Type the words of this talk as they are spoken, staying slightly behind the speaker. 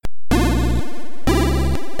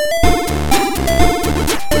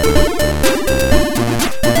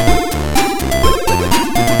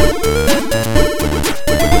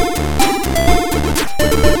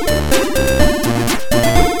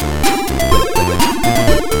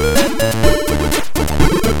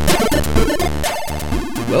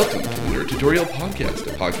Podcast,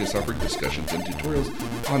 a podcast offering discussions and tutorials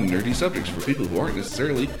on nerdy subjects for people who aren't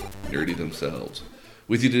necessarily nerdy themselves.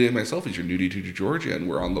 With you today, myself, is your nudie teacher, George, and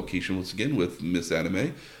we're on location once again with Miss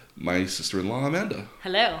Anime, my sister-in-law, Amanda.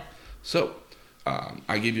 Hello. So,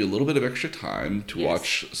 I gave you a little bit of extra time to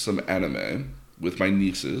watch some anime with my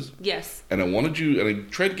nieces. Yes. And I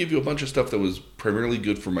tried to give you a bunch of stuff that was primarily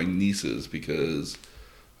good for my nieces because,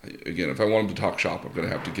 again, if I want them to talk shop, I'm going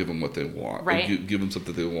to have to give them what they want. Right. Give them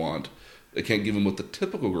something they want. I can't give them what the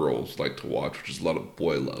typical girls like to watch, which is a lot of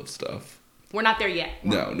boy love stuff. We're not there yet.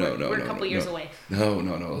 No. We're a couple years away. No.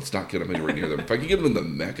 Let's not get them anywhere near them. If I could get them in the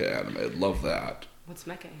mecha anime, I'd love that. What's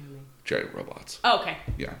mecha anime? Giant robots. Oh, okay.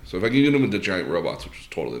 Yeah. So if I can get them into giant robots, which is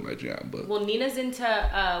totally my jam, but Well, Nina's into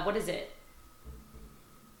what is it?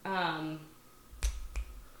 I'm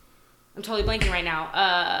totally blanking right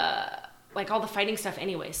now. Like all the fighting stuff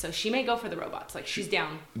anyway, so she may go for the robots. Like she's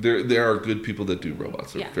down. There are good people that do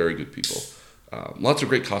robots. They're Yeah. very good people. Lots of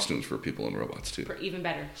great costumes for people in robots too. Even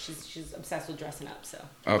better. She's obsessed with dressing up. So.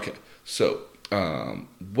 Okay, so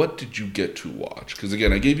what did you get to watch? Because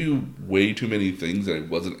again, I gave you way too many things, and I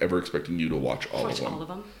wasn't ever expecting you to watch all of them. All of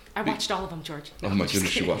them. I watched all of them, George. No, Oh my I'm just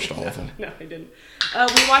goodness, you kidding. watched all of them. No, I didn't.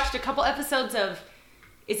 We watched a couple episodes of.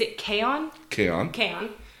 Is it K-On! K-On!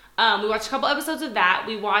 K-On! We watched a couple episodes of that.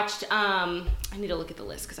 We watched, I need to look at the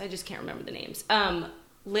list because I just can't remember the names.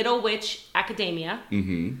 Little Witch Academia.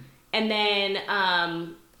 Mm-hmm. And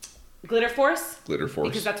then Glitter Force. Glitter Force.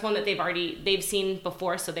 Because that's one that they've seen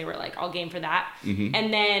before, so they were like, all game for that. Mm-hmm.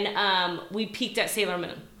 And then we peeked at Sailor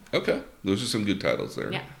Moon. Okay, those are some good titles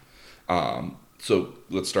there. Yeah. So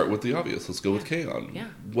let's start with the obvious. Let's go with K-On! Yeah.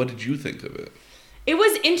 What did you think of it? It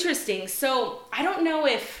was interesting. So I don't know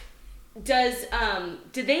if did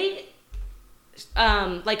they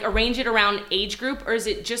like arrange it around age group, or is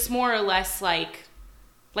it just more or less like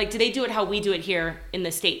do they do it how we do it here in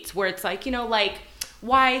the States, where it's like, like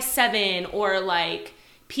Y7 or like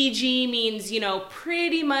PG means,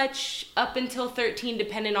 pretty much up until 13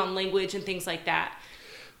 depending on language and things like that.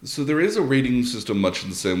 So there is a rating system much in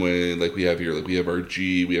the same way like we have here. Like we have our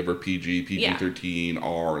G, we have our PG, PG-13,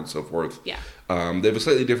 R, and so forth. Yeah. They have a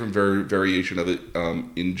slightly different variation of it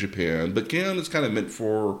in Japan. But K-On! Is kind of meant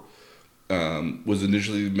for, was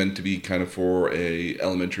initially meant to be kind of for a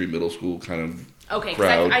elementary, middle school kind of Okay,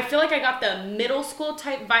 crowd. because I feel like I got the middle school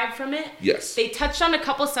type vibe from it. Yes. They touched on a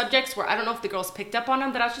couple subjects where I don't know if the girls picked up on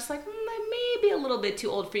them, but I was just like, that may be a little bit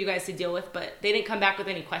too old for you guys to deal with, but they didn't come back with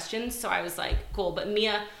any questions, so I was like, cool. But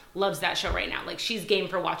Mia loves that show right now. Like, she's game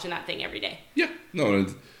for watching that thing every day. Yeah. No,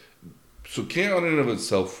 so K-On! In and of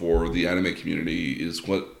itself for the anime community is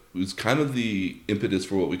what is kind of the impetus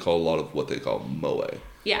for what we call a lot of what they call moe.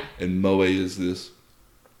 Yeah. And moe is this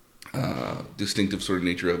distinctive sort of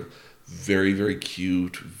nature of very, very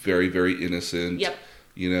cute, very, very innocent. Yep.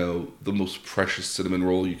 The most precious cinnamon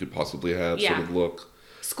roll you could possibly have sort of look.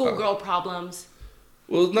 Schoolgirl problems.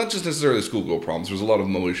 Well, not just necessarily schoolgirl problems. There's a lot of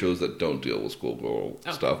moe shows that don't deal with schoolgirl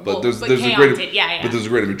stuff, but Well, there's but a K-On! greater did, yeah. but there's a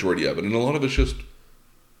greater majority of it, and a lot of it's just,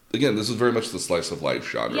 again, this is very much the slice of life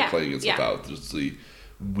genre playing itself out. There's the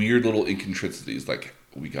weird little inconsistencies, like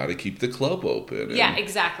we got to keep the club open. And, Yeah,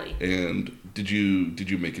 exactly. And did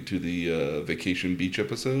you make it to the Vacation Beach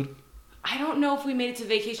episode? I don't know if we made it to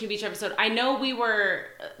Vacation Beach episode. I know we were,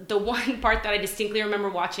 the one part that I distinctly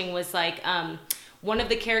remember watching was like, one of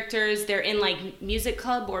the characters, they're in like music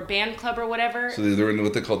club or band club or whatever. So they're in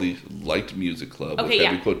what they call the light music club with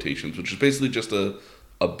heavy quotations, which is basically just a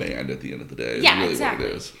band at the end of the day. Yeah, really exactly.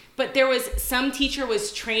 What it is. But there was, some teacher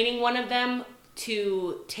was training one of them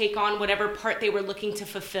to take on whatever part they were looking to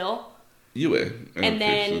fulfill. Yue. And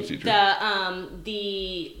then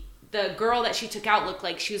the girl that she took out looked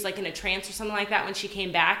like she was like in a trance or something like that when she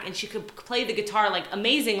came back, and she could play the guitar like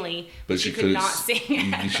amazingly, but she could not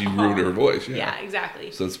sing. She ruined her voice. Yeah,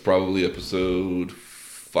 exactly. So that's probably episode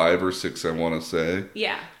 5 or 6, I want to say.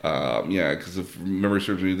 Yeah. Because if memory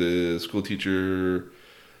serves me, the school teacher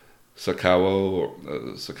Sakawa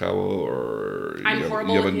or I'm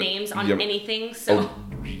horrible with names on anything, so. Oh,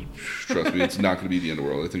 trust me, it's not going to be the end of the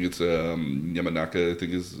world. I think it's Yamanaka, I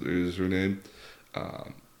think is her name.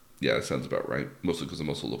 Yeah, that sounds about right. Mostly because I'm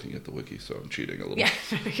also looking at the wiki, so I'm cheating a little. Yeah,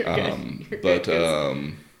 you're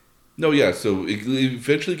good. No, yeah. So it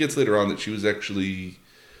eventually gets later on that she was actually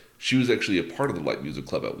a part of the light music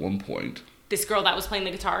club at one point. This girl that was playing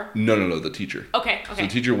the guitar? No, the teacher. Okay. So the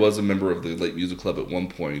teacher was a member of the light music club at one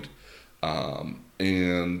point, and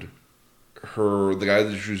the guy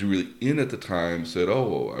that she was really in at the time said,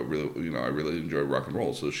 "Oh, I really enjoy rock and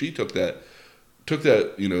roll." So she took that,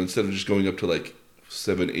 instead of just going up to like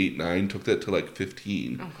 7, 8, 9, took that to like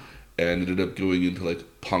 15, and ended up going into like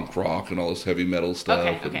punk rock and all this heavy metal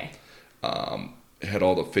stuff. Okay. had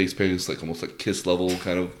all the face paints, like almost like Kiss level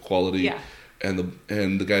kind of quality. Yeah. And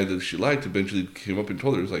the guy that she liked eventually came up and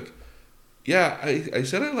told her, he was like, yeah, I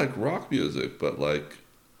said I like rock music, but like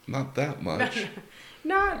not that much.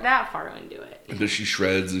 Not that far into it. And then she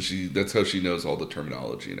shreds, and that's how she knows all the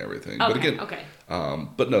terminology and everything. Okay, but again, okay.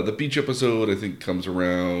 But no, the beach episode I think comes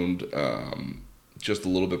around just a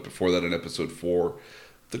little bit before that in episode 4.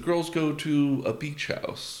 The girls go to a beach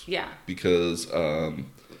house. Yeah. Because so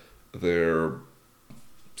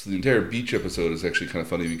the entire beach episode is actually kind of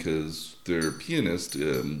funny because their pianist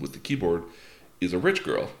with the keyboard is a rich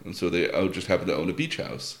girl, and so they just happen to own a beach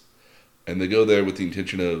house, and they go there with the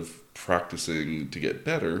intention of practicing to get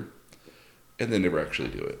better, and they never actually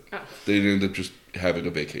do it. Oh. They end up just having a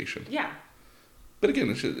vacation. Yeah. But again,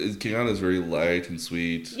 Kiana is very light and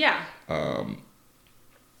sweet. Yeah.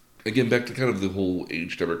 Again, back to kind of the whole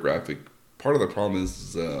age demographic. Part of the problem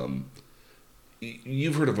is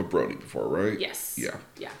you've heard of a Brony before, right? Yes. Yeah.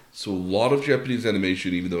 Yeah. So a lot of Japanese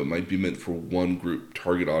animation, even though it might be meant for one group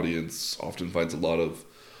target audience, often finds a lot of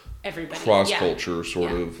Everybody. cross culture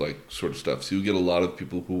sort Yeah. of stuff. So you get a lot of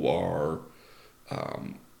people who are,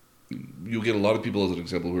 you get a lot of people, as an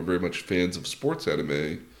example, who are very much fans of sports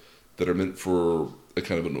anime that are meant for a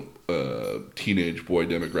kind of a teenage boy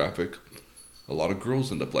demographic. A lot of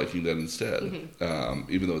girls end up liking that instead,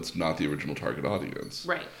 even though it's not the original target audience.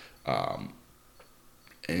 Right.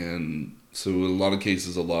 And so in a lot of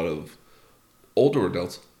cases, a lot of older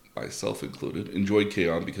adults, myself included, enjoyed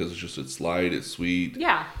K-On! Because it's light, it's sweet.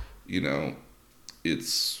 Yeah. You know,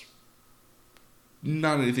 it's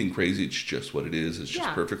not anything crazy. It's just what it is. It's just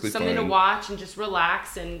perfectly Something fine. to watch and just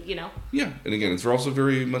relax and, Yeah, and again, it's also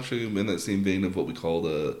very much in that same vein of what we called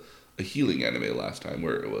a healing anime last time,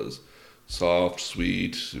 where it was soft,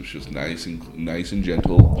 sweet. It was just nice and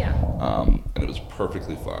gentle. Yeah. And it was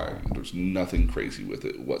perfectly fine. There's nothing crazy with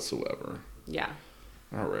it whatsoever. Yeah.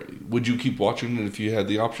 Alrighty. Would you keep watching it if you had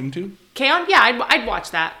the option to? K-On! Yeah, I'd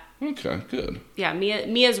watch that. Okay, good. Yeah,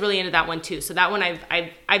 Mia's really into that one too. So that one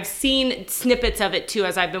I've seen snippets of it too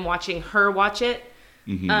as I've been watching her watch it.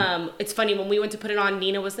 Mm-hmm. It's funny, when we went to put it on,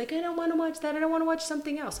 Nina was like, I don't want to watch that. I don't want to watch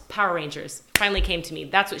something else. Power Rangers finally came to me.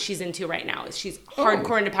 That's what she's into right now. Is she's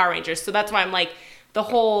hardcore into Power Rangers. So that's why I'm like, the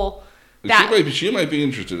whole she might be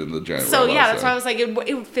interested in the giant. So yeah, that's why I was like, it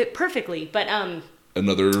would fit perfectly. But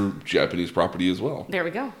another Japanese property as well. There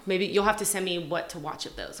we go. Maybe you'll have to send me what to watch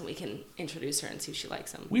of those, and we can introduce her and see if she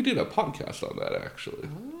likes them. We did a podcast on that actually.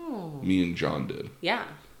 Oh. Me and John did. Yeah.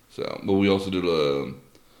 So, but we also did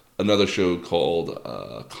another show called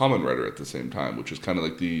Kamen Rider at the same time, which is kind of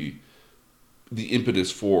like the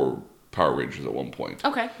impetus for Power Rangers at one point.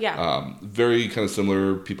 Okay, yeah. Very kind of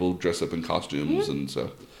similar. People dress up in costumes and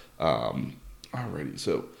so. Alrighty,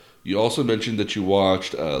 so you also mentioned that you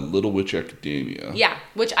watched Little Witch Academia. Yeah,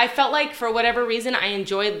 which I felt like for whatever reason I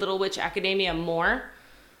enjoyed Little Witch Academia more.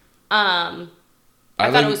 I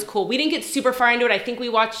thought it was cool. We didn't get super far into it. I think we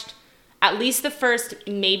watched at least the first,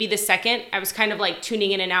 maybe the second. I was kind of like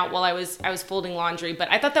tuning in and out while I was folding laundry,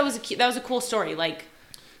 but I thought that was a cool story. Like,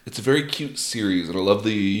 it's a very cute series, and I like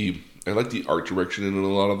the art direction in it in a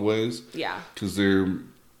lot of ways. Yeah, because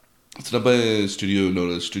it's done by a studio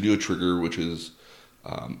known as Studio Trigger, which is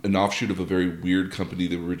an offshoot of a very weird company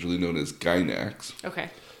they were originally known as Gainax. Okay.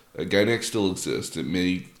 Gainax still exists. It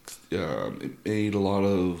made a lot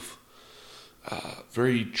of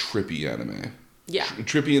very trippy anime. Yeah.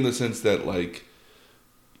 Trippy in the sense that, like,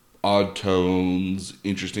 odd tones,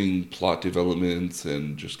 interesting plot developments,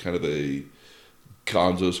 and just kind of a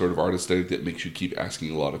gonzo sort of art aesthetic that makes you keep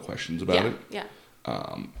asking a lot of questions about it. Yeah.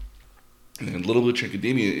 And Little Witch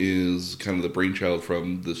Academia is kind of the brainchild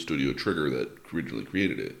from the Studio Trigger that originally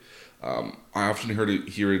created it. I often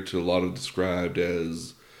hear it a lot of described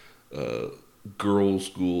as girls'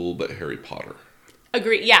 school, but Harry Potter.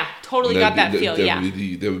 Agree. Yeah, totally got that feel.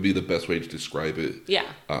 That would be the best way to describe it. Yeah.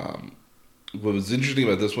 What was interesting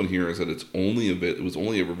about this one here is that it was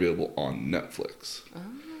only ever available on Netflix. Oh.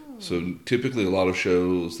 So typically, a lot of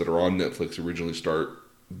shows that are on Netflix originally start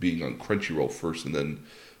being on Crunchyroll first, and then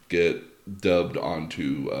get dubbed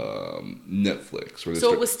onto Netflix.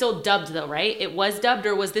 So it was still dubbed though, right? It was dubbed,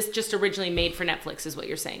 or was this just originally made for Netflix, is what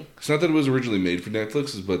you're saying? It's not that it was originally made for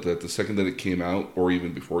Netflix, but that the second that it came out, or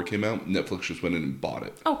even before it came out, Netflix just went in and bought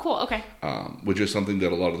it. Oh, cool. Okay. Which is something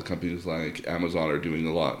that a lot of the companies like Amazon are doing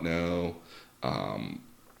a lot now.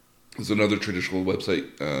 There's another traditional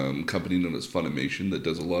website company known as Funimation that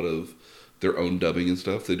does a lot of their own dubbing and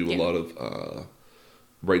stuff. They do a lot of...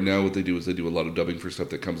 right now what they do is they do a lot of dubbing for stuff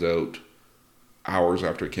that comes out hours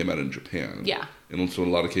after it came out in Japan. Yeah. And also in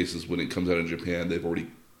a lot of cases when it comes out in Japan, they've already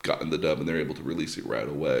gotten the dub and they're able to release it right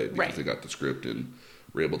away because they got the script and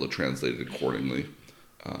were able to translate it accordingly.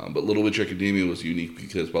 But Little Witch Academia was unique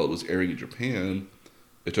because while it was airing in Japan,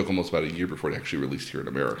 it took almost about a year before it actually released here in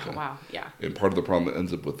America. Oh, wow, yeah. And part of the problem that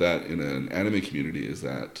ends up with that in an anime community is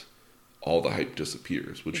that all the hype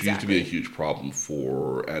disappears, which used to be a huge problem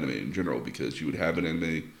for anime in general, because you would have an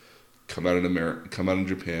anime come out in America, come out in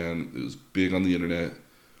Japan, it was big on the internet,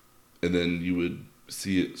 and then you would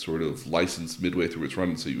see it sort of licensed midway through its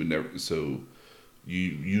run, so you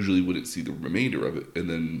usually wouldn't see the remainder of it, and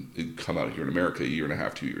then it'd come out here in America a year and a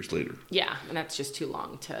half, 2 years later. Yeah, and that's just too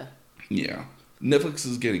long to... Yeah. Netflix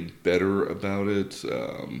is getting better about it.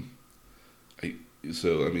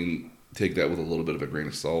 Take that with a little bit of a grain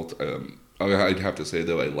of salt. I'd have to say,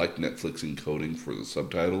 though, I like Netflix encoding for the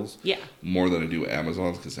subtitles more than I do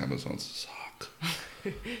Amazon's, because Amazon's suck.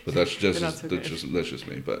 But that's just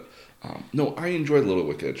me. But no, I enjoyed Little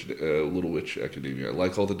Witch Academia. I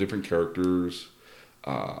like all the different characters.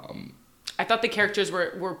 I thought the characters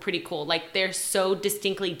were pretty cool. Like, they're so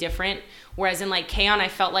distinctly different. Whereas in, like, K-On!, I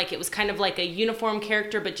felt like it was kind of like a uniform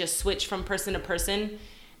character, but just switched from person to person.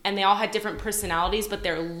 And they all had different personalities, but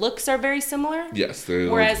their looks are very similar. Yes.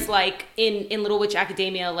 Whereas, like, in Little Witch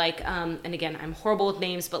Academia, like, and again, I'm horrible with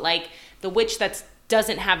names, but, like, the witch that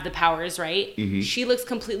doesn't have the powers, right? Mm-hmm. She looks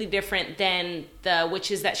completely different than the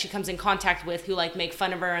witches that she comes in contact with, who, like, make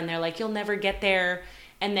fun of her, and they're like, you'll never get there.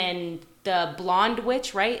 And then the blonde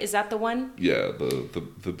witch, right? Is that the one? Yeah,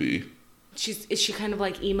 the bee. Is she kind of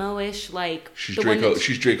like emo-ish? Like, she's Draco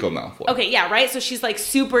Malfoy. Okay, yeah, right. So she's like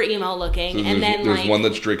super emo looking, so and then there's one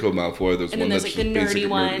that's Draco Malfoy. There's one that's like the nerdy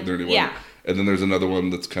one. Yeah. And then there's another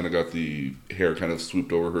one that's kind of got the hair kind of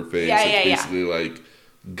swooped over her face. Yeah, it's basically like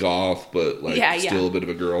goth, but like still a bit of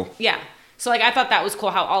a girl. Yeah. So, like, I thought that was cool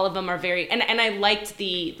how all of them are very... And I liked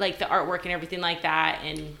the artwork and everything like that,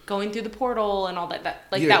 and going through the portal and all that.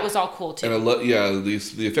 That was all cool, too. And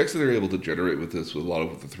the effects that they're able to generate with this, with a lot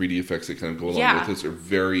of the 3D effects that kind of go along with this, are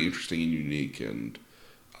very interesting and unique. And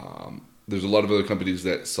there's a lot of other companies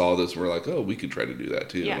that saw this and were like, oh, we could try to do that,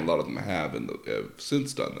 too. Yeah. And a lot of them have, and have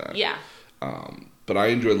since done that. Yeah. But I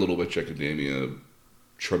enjoyed Little Witch Academia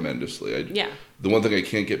tremendously. The one thing I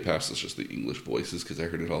can't get past is just the English voices, because I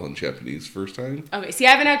heard it all in Japanese first time. Okay, see, I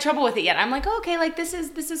haven't had trouble with it yet. I'm like, oh, okay, like this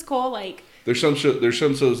is cool. Like, there's some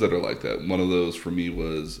shows that are like that. One of those for me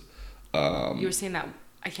was you were saying that,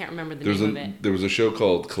 I can't remember the name of it. There was a show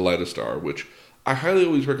called Kaleidostar, which I highly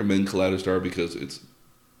always recommend Kaleidostar, because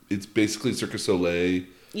it's basically Cirque du Soleil.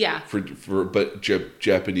 Yeah. But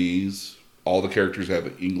Japanese. All the characters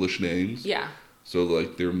have English names. Yeah. So,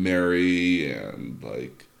 like, they're Mary and,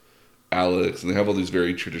 like, Alex, and they have all these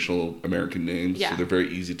very traditional American names. Yeah. So they're very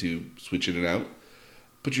easy to switch in and out.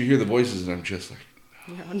 But you hear the voices, and I'm just like,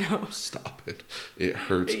 no. Stop it. It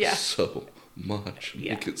hurts so much.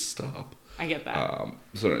 Yeah. Make it stop. I get that.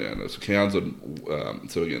 So K-On's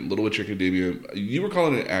so again, Little Witch Academia. You were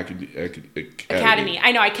calling it Academy.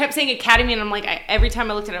 I know. I kept saying Academy, and I'm like, every time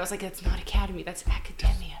I looked at it, I was like, it's not Academy. That's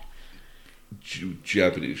Academia.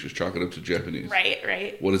 Japanese, just chalk it up to Japanese.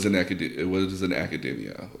 Right. What is an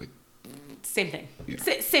academia? Like, same thing. Yeah.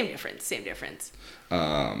 Same difference.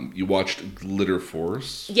 You watched Glitter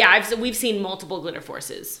Force. Yeah, we've seen multiple Glitter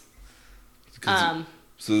Forces.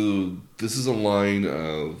 So this is a line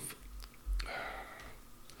of.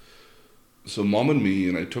 So Mom and me,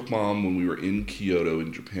 and I took Mom when we were in Kyoto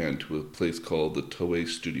in Japan to a place called the Toei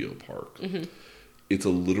Studio Park. Mm-hmm. It's a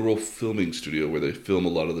literal filming studio where they film a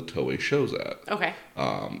lot of the Toei shows at. Okay.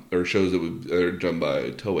 Or shows that are done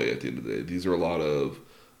by Toei at the end of the day. These are a lot of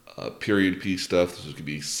period piece stuff. This could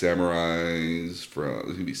be samurai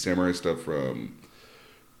stuff from,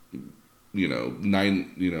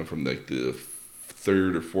 from like the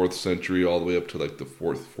 3rd or 4th century all the way up to like the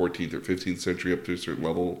 14th or 15th century up to a certain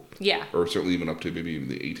level. Yeah. Or certainly even up to maybe even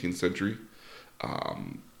the 18th century.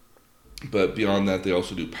 But beyond that, they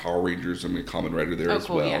also do Power Rangers and Kamen Rider there as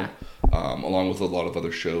well. Yeah. Along with a lot of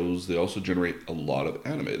other shows. They also generate a lot of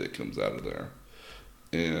anime that comes out of there.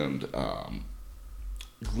 And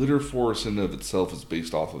Glitter Force in and of itself is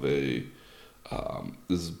based off of a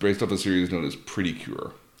series known as Pretty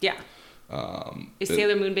Cure. Yeah. Is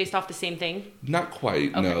Sailor Moon based off the same thing? Not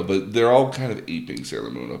quite, no. But they're all kind of aping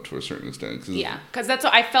Sailor Moon up to a certain extent. Because that's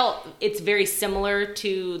what I felt. It's very similar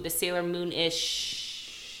to the Sailor Moon-ish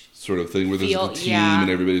sort of thing, where there's a team and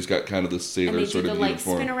everybody's got kind of the sailor sort of uniform. And they do the, like,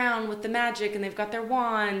 spin around with the magic, and they've got their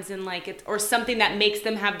wands, and, like, it's, or something that makes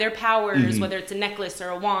them have their powers, whether it's a necklace or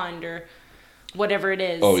a wand or whatever it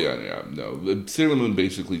is. Oh, yeah. No, Sailor Moon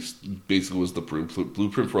basically was the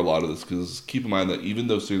blueprint for a lot of this, because keep in mind that even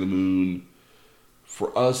though Sailor Moon,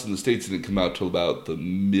 for us in the States, didn't come out till about the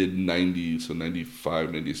mid-90s, so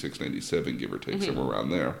 95, 96, 97, give or take, somewhere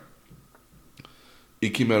around there. It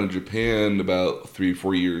came out in Japan about 3 or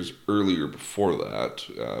 4 years earlier before that,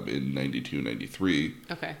 in 92, 93.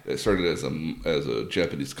 Okay. It started as a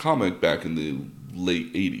Japanese comic back in the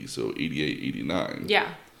late 80s, so 88, 89. Yeah.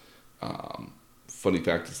 Funny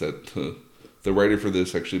fact is that the writer for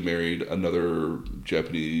this actually married another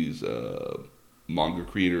Japanese manga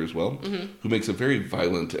creator as well, who makes a very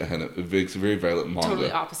violent manga.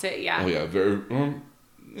 Totally opposite, yeah. Oh yeah, very.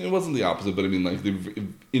 It wasn't the opposite, but I mean, like, the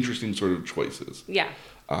interesting sort of choices. Yeah.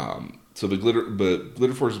 So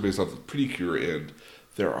Glitter Force is based off of Pretty Cure, and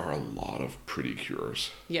there are a lot of Pretty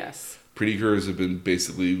Cures. Yes. Pretty Cures have been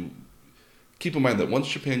basically. Keep in mind that once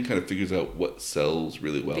Japan kind of figures out what sells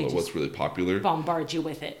really well or what's really popular, bombard you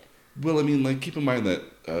with it. Well, I mean, like, keep in mind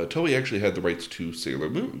that Toei actually had the rights to Sailor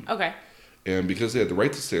Moon. Okay. And because they had the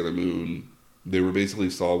rights to Sailor Moon, they were basically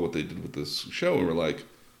saw what they did with this show and were like,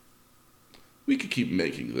 we could keep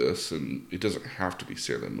making this, and it doesn't have to be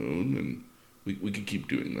Sailor Moon, and we could keep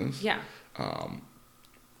doing this. Yeah.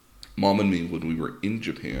 Mom and me, when we were in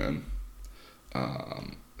Japan,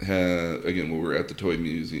 when we were at the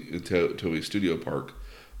Toei Studio Park,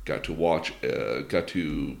 got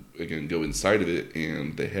to again go inside of it,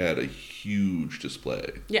 and they had a huge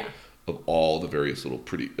display. Yeah. Of all the various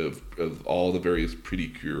Pretty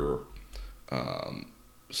Cure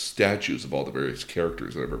statues of all the various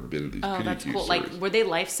characters that have ever been in these Pretty Cure that's cool. series. Like, were they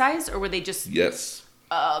life size or were they just? Yes.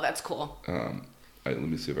 Oh, that's cool. Let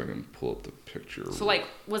me see if I can pull up the picture. So, like,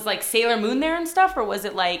 was like Sailor Moon there and stuff, or was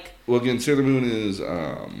it like? Well, again, Sailor Moon is.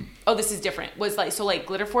 Oh, this is different. Was like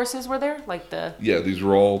Glitter Forces were there, like the. Yeah, these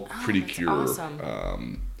were all Pretty that's Cure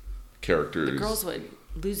awesome. Characters. The girls would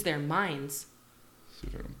lose their minds. See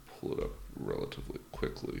if I can pull it up relatively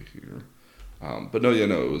quickly here. But no,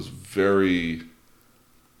 it was very.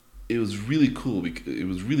 It was really cool. It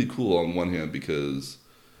was really cool on one hand because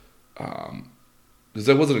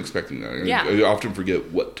I wasn't expecting that. Yeah. I often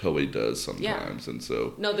forget what Toei does sometimes, and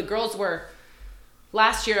so. No, the girls were.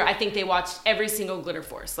 Last year, I think they watched every single Glitter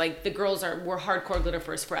Force. Like, the girls were hardcore Glitter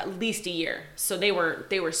Force for at least a year, so they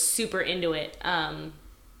were super into it. And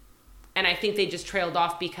I think they just trailed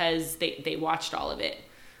off because they watched all of it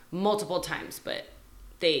multiple times, but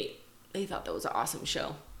they thought that was an awesome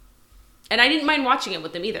show. And I didn't mind watching it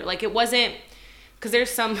with them either. Like, it wasn't, because there's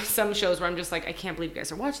some shows where I'm just like, I can't believe you guys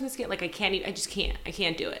are watching this again. Like, I just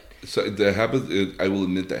can't do it. So that happens. I will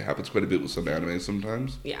admit that happens quite a bit with some anime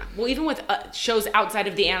sometimes. Yeah. Well, even with shows outside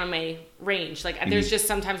of the anime range, like, there's just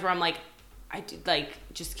sometimes where I'm like,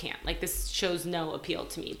 just can't. Like, this shows no appeal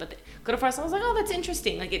to me. But Glitter Force, I was like, oh, that's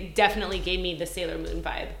interesting. Like, it definitely gave me the Sailor Moon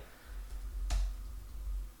vibe.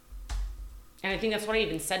 And I think that's what I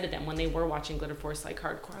even said to them when they were watching Glitter Force, like,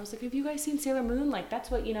 hardcore. I was like, have you guys seen Sailor Moon? Like,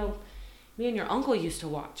 that's what, me and your uncle used to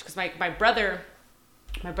watch. Because my brother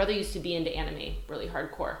used to be into anime really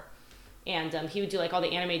hardcore. And he would do, like, all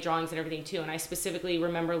the anime drawings and everything, too. And I specifically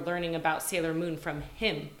remember learning about Sailor Moon from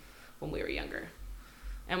him when we were younger.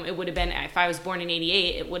 And it would have been, if I was born in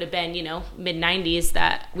 88, it would have been, mid-90s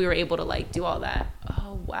that we were able to, like, do all that.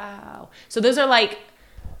 Oh, wow. So those are, like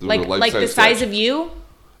the size of you?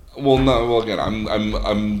 Well, no. Well, again,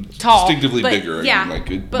 I'm tall, distinctively but, bigger. Yeah,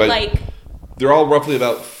 but like they're all roughly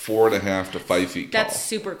about 4.5 to 5 feet tall. That's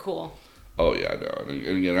super cool. Oh yeah, no,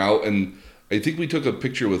 and again, and I think we took a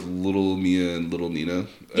picture with little Mia and little Nina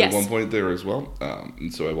at one point there as well.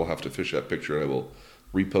 And so I will have to fish that picture and I will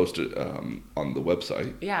repost it on the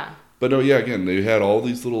website. Yeah. But no, yeah, again, they had all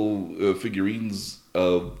these little figurines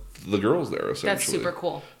of the girls there essentially. That's super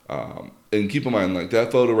cool. And keep in mind, like,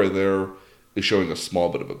 that photo right there is showing a small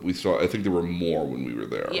bit of it. I think there were more when we were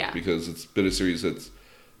there. Yeah. Because it's been a series that's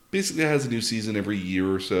basically has a new season every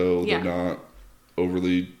year or so. Yeah. They're not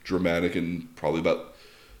overly dramatic, and probably about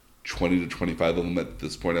 20 to 25 of them at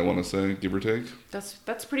this point, I want to say, give or take.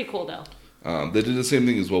 That's pretty cool, though. They did the same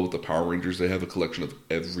thing as well with the Power Rangers. They have a collection of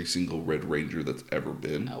every single Red Ranger that's ever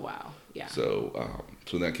been. Oh, wow. Yeah. So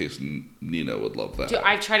in that case, Nina would love that. Dude,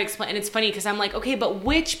 I've tried to explain, and it's funny because I'm like, okay, but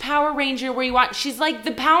which Power Ranger were you watching? She's like,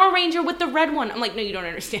 the Power Ranger with the red one. I'm like, no, you don't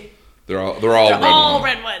understand. They're all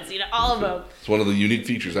red ones, all of them. It's one of the unique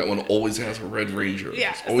features. That one always has a Red Ranger. Yeah,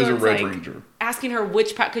 it's always a Red like Ranger. Asking her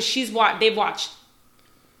which Power, because they've watched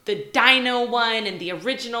the Dino one and the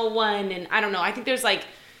original one, and I don't know. I think there's like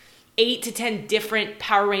 8 to 10 different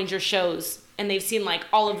Power Ranger shows. And they've seen like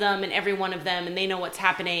all of them and every one of them, and they know what's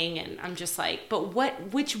happening. And I'm just like, but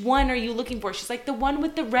which one are you looking for? She's like, the one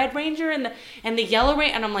with the Red Ranger and the Yellow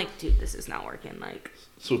Ranger. And I'm like, dude, this is not working. Like,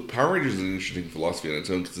 so Power Rangers is an interesting philosophy on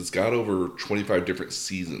its own because it's got over 25 different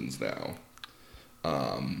seasons now.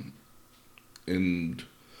 And in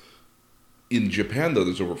Japan though,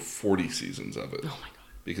 there's over 40 seasons of it. Oh my god!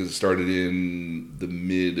 Because it started in the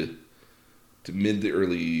mid to mid to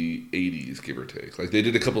early 80s, give or take. Like, they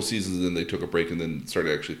did a couple seasons, and then they took a break and then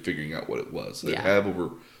started actually figuring out what it was. So they have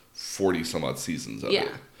over 40 some odd seasons of it. Yeah.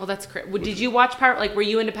 Well, that's great. Did you watch were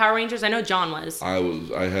you into Power Rangers? I know John was.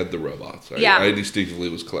 I had the robots. Yeah. I distinctly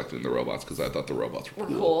was collecting the robots because I thought the robots were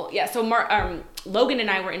cool. Yeah. So Logan and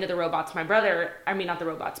I were into the robots. My brother, I mean, not the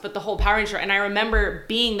robots, but the whole Power Ranger. And I remember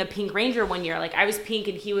being the Pink Ranger one year. Like, I was pink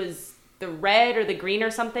and he was the red or the green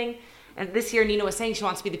or something. And this year Nina was saying she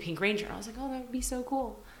wants to be the Pink Ranger. And I was like, oh, that would be so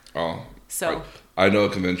cool. Oh. So I know a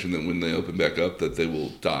convention that when they open back up that they will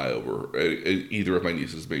die over either of my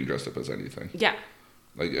nieces being dressed up as anything. Yeah.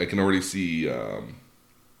 Like, I can already see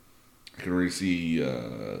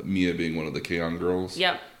Mia being one of the K-On! Girls.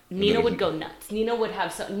 Yep. Nina would go nuts. Nina would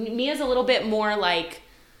have Mia's a little bit more like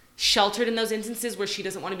sheltered in those instances where she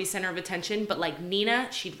doesn't want to be center of attention, but like Nina,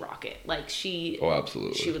 she'd rock it. Like Oh,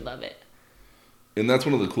 absolutely. She would love it. And that's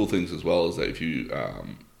one of the cool things as well, is that if you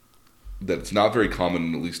that it's not very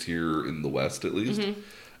common, at least here in the West, at least,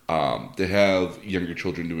 to have younger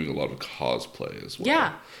children doing a lot of cosplay as well.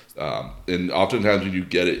 Yeah. And oftentimes when you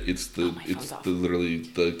get it, it's literally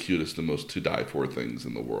the cutest and most to die for things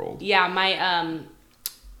in the world. Yeah,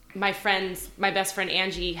 my best friend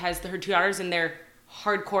Angie has her two daughters, and they're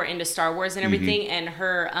hardcore into Star Wars and everything, and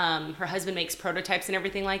her husband makes prototypes and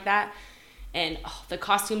everything like that. And the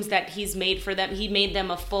costumes that he's made for them, he made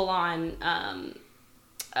them a full-on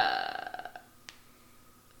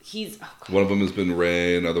one of them has been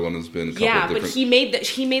Rey, another one has been a couple of different... but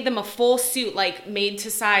he made them a full suit, like made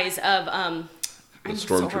to size of the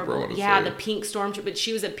Stormtrooper. The pink Stormtrooper. But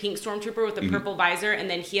she was a pink Stormtrooper with a purple visor, and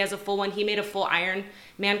then he has a full one. He made a full Iron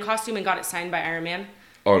Man costume and got it signed by Iron Man.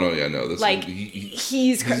 Oh no, yeah, no.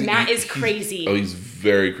 Matt is crazy. He's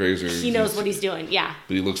very crazy. He knows what he's doing. Yeah.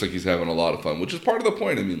 But he looks like he's having a lot of fun, which is part of the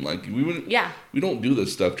point. I mean, like, we don't do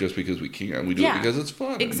this stuff just because we can. We do it because it's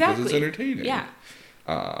fun. Exactly. Because it's entertaining. Yeah.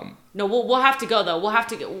 No, we'll have to go though. We'll have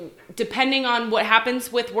to go, depending on what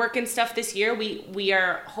happens with work and stuff this year. We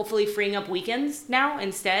are hopefully freeing up weekends now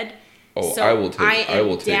instead. Oh, so I will take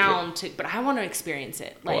it. But I want to experience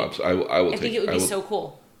it. Like, I think it would be so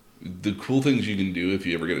cool. The cool things you can do if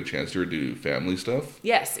you ever get a chance to do family stuff.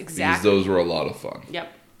 Yes, exactly. Because those were a lot of fun.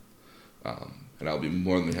 Yep. And I'll be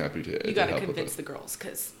more than happy to. You got to convince the girls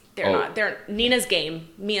because they're Nina's game.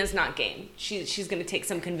 Mia's not game. She's going to take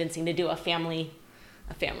some convincing to do a family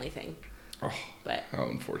thing. Oh, but how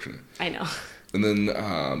unfortunate. I know. And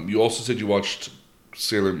then you also said you watched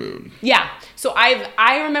Sailor Moon. Yeah. So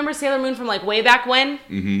I remember Sailor Moon from like way back when.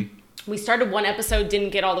 Mm-hmm. We started one episode,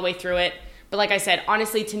 didn't get all the way through it. But like I said,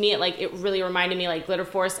 honestly, to me, it really reminded me like Glitter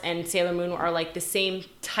Force and Sailor Moon are like the same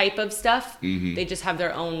type of stuff. Mm-hmm. They just have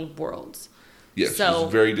their own worlds. Yes, so,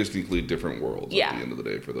 it's very distinctly different worlds at the end of the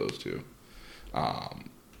day for those two.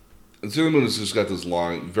 And Sailor Moon has just got this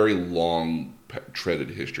very long treaded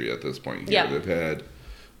history at this point here. Yeah. They've had,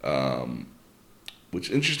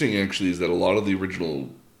 which interesting actually is that a lot of the original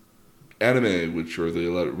anime, or the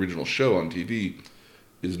original show on TV,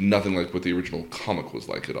 is nothing like what the original comic was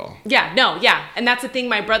like at all. Yeah, no, yeah. And that's the thing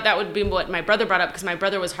that would be what my brother brought up, because my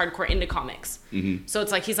brother was hardcore into comics. Mm-hmm. So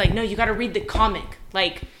it's like, he's like, no, you got to read the comic.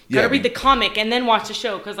 Like, you got to read the comic and then watch the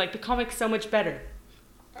show, because like the comic's so much better.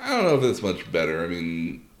 I don't know if it's much better. I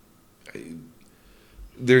mean,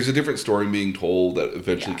 there's a different story being told that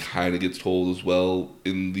eventually kind of gets told as well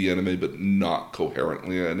in the anime, but not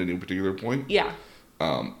coherently at any particular point. Yeah.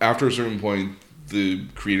 After a certain point, the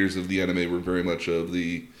creators of the anime were very much of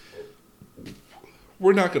we're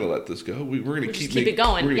not going to let this go. We're going to keep it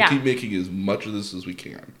going. We're going to keep making as much of this as we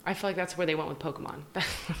can. I feel like that's where they went with Pokemon.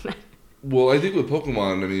 Well, I think with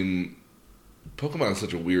Pokemon, I mean, Pokemon is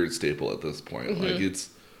such a weird staple at this point. Mm-hmm. Like,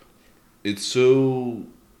 it's so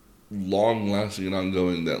long-lasting and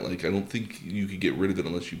ongoing that, like, I don't think you could get rid of it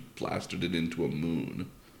unless you blasted it into a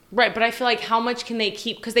moon. Right, but I feel like how much can they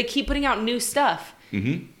keep? Because they keep putting out new stuff.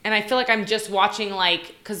 Mm-hmm. And I feel like I'm just watching,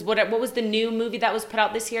 like, because what was the new movie that was put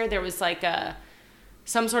out this year? There was like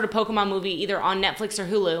some sort of Pokemon movie either on Netflix or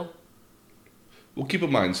Hulu. Well, keep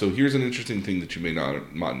in mind, so here's an interesting thing that you may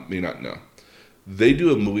not know. They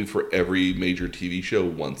do a movie for every major TV show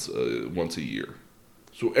once a year.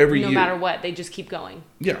 So every year, no matter what, they just keep going.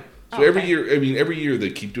 Yeah. So every year they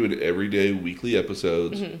keep doing it every day, weekly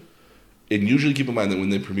episodes. Mm-hmm. And usually keep in mind that when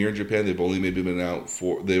they premiere in Japan, they've only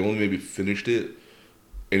maybe finished it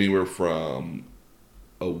anywhere from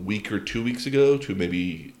a week or 2 weeks ago to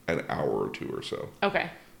maybe an hour or two or so. Okay.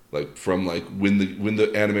 Like from like when the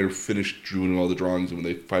animator finished doing all the drawings and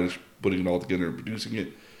when they finished putting it all together and producing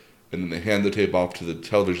it, and then they hand the tape off to the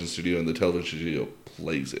television studio and the television studio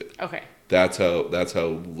plays it. Okay. That's how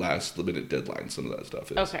last minute deadline some of that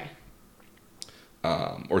stuff is. Okay.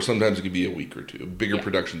 Or sometimes it could be a week or two. Bigger Yeah.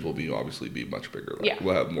 productions will obviously be much bigger. Yeah.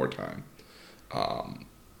 We'll have more time.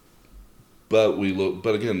 But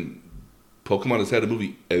again, Pokemon has had a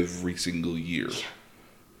movie every single year.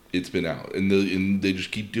 It's been out, and they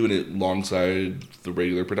just keep doing it alongside the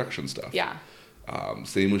regular production stuff. Yeah.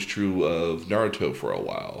 Same was true of Naruto for a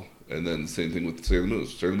while, and then same thing with Sailor Moon.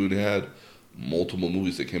 Sailor Moon had multiple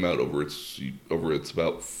movies that came out over its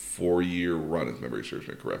about 4-year run, if memory serves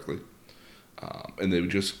me correctly. And they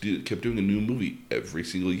just kept doing a new movie every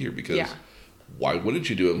single year because why wouldn't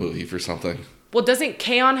you do a movie for something? Well, doesn't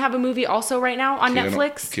K-On! Have a movie also right now on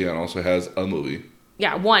Netflix? K-On! Also has a movie.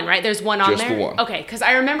 Yeah, one, right? There's one on Just there? the one. Okay, because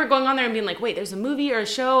I remember going on there and being like, wait, there's a movie or a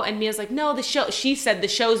show? And Mia's like, no, the show. She said the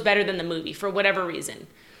show's better than the movie for whatever reason.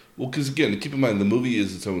 Well, because again, keep in mind, the movie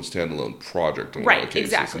is its own standalone project in a lot of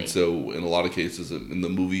cases. Exactly. And so in a lot of cases, in the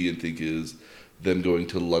movie, I think is them going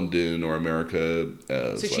to London or America.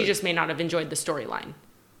 So she just may not have enjoyed the storyline.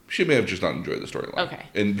 She may have just not enjoyed the storyline. Okay.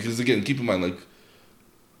 And because again, keep in mind, like,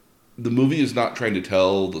 the movie is not trying to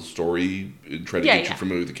tell the story and try to get you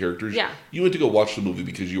familiar with the characters. Yeah. You went to go watch the movie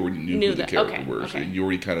because you already knew who the character were. Okay. So you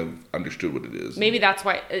already kind of understood what it is. Maybe that's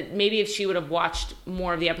why, maybe if she would have watched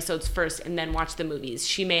more of the episodes first and then watched the movies,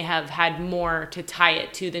 she may have had more to tie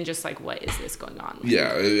it to than just like, what is this going on? Like,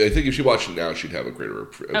 yeah, I think if she watched it now, she'd have a greater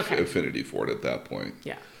affinity for it at that point.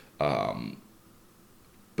 Yeah.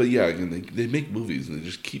 But yeah, again, they make movies and they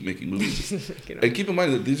just keep making movies. And keep in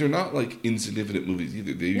mind that these are not like insignificant movies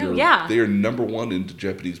either. They are number one in the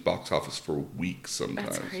Japanese box office for weeks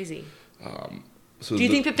sometimes. That's crazy. So do you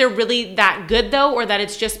think that they're really that good though, or that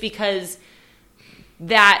it's just because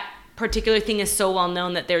that particular thing is so well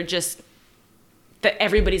known that they're just that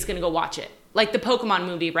everybody's gonna go watch it? Like the Pokemon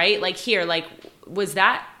movie, right? Like here, like was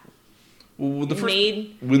that when the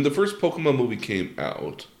first Pokemon movie came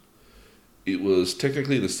out? It was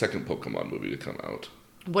technically the second Pokemon movie to come out.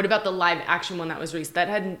 What about the live action one that was released? That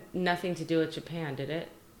had nothing to do with Japan, did it?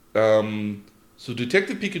 So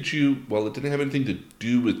Detective Pikachu, while it didn't have anything to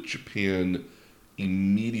do with Japan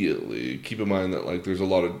immediately, keep in mind that like there's a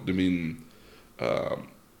lot of, the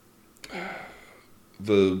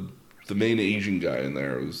main Asian guy in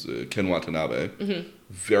there was Ken Watanabe. Mm-hmm.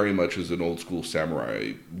 Very much as an old school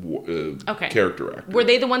samurai character actor. Were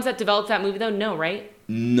they the ones that developed that movie though? No, right?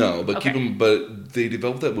 No, but but they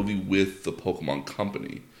developed that movie with the Pokemon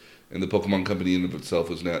Company, and the Pokemon Company in of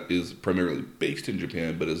itself is primarily based in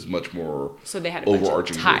Japan, but is much more so they had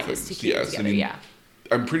overarching ties to keep yes, together,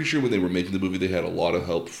 I'm pretty sure when they were making the movie, they had a lot of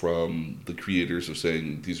help from the creators of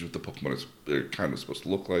saying these are what the Pokemon are kind of supposed to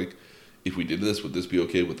look like. If we did this, would this be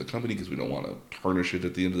okay with the company? Because we don't want to tarnish it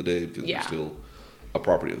at the end of the day, because it's still a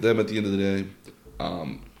property of them at the end of the day.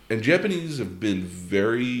 And Japanese have been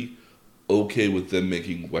very okay with them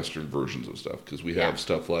making Western versions of stuff, because we have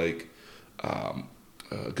stuff like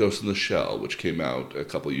Ghost in the Shell, which came out a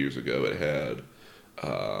couple of years ago. It had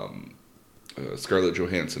Scarlett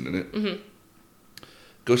Johansson in it. Mm-hmm.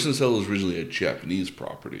 Ghost in the Shell was originally a Japanese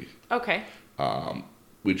property. Okay.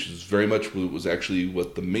 Which is very much was actually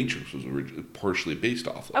what The Matrix was partially based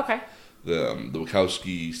off of. Okay. The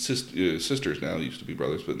Wachowski sisters, now used to be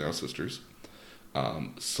brothers, but now sisters,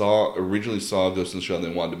 originally saw Ghost in the Shell, and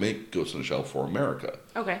they wanted to make Ghost in the Shell for America.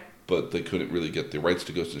 Okay. But they couldn't really get the rights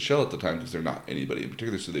to Ghost in the Shell at the time because they're not anybody in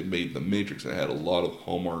particular, so they made The Matrix, and it had a lot of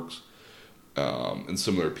hallmarks and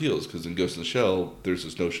similar appeals, because in Ghost in the Shell, there's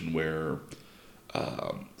this notion where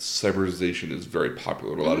cyberization is very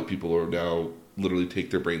popular. A lot of people are now literally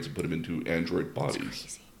take their brains and put them into android bodies. That's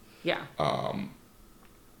crazy. Yeah.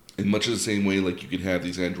 In much of the same way, like you can have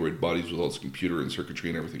these android bodies with all this computer and circuitry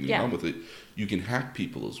and everything going on with it, you can hack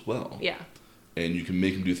people as well. Yeah. And you can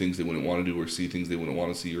make them do things they wouldn't want to do, or see things they wouldn't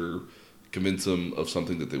want to see, or convince them of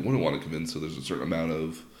something that they wouldn't want to convince. So there's a certain amount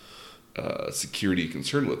of security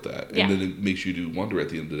concern with that. And then it makes you wonder at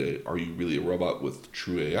the end of the day, are you really a robot with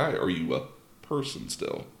true AI? Or are you a person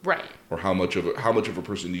still? Right. Or how much of a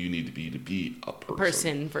person do you need to be a person?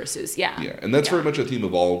 Person versus, Yeah, and that's very much a theme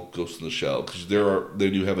of all Ghost in the Shell, because they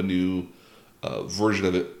do have a new version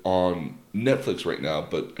of it on Netflix right now,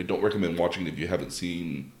 but I don't recommend watching it if you haven't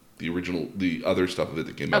seen the other stuff of it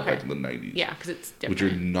that came out back in the 90s. Yeah, because it's different.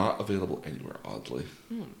 Which are not available anywhere, oddly.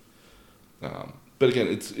 But again,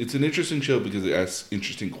 it's an interesting show because it asks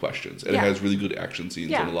interesting questions, and it has really good action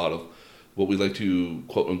scenes and a lot of what we like to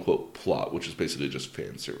quote unquote plot, which is basically just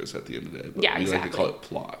fan service at the end of the day. But we like to call it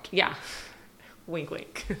plot. Yeah. Wink,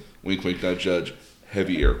 wink. Wink, wink, not judge.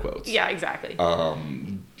 Heavy air quotes. Yeah, exactly.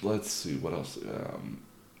 Let's see, what else?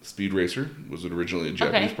 Speed Racer was originally a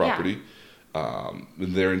Japanese property. And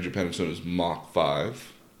there in Japan it's known as Mach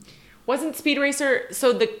 5. Wasn't Speed Racer,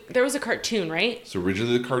 there was a cartoon, right? So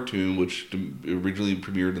originally the cartoon, which originally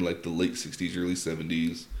premiered in like the late 60s, early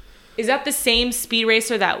 70s. Is that the same Speed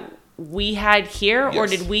Racer that we had here? Or Yes.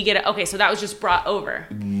 did we get it? Okay, so that was just brought over.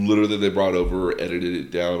 Literally, they brought over, edited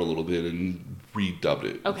it down a little bit, and redubbed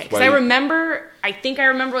it. Okay, because I think I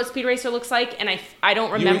remember what Speed Racer looks like, and I don't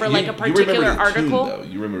remember like a particular you remember the article. Tune, though.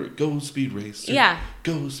 You remember, go Speed Racer. Yeah.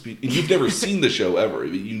 Go Speed. And you've never seen the show ever.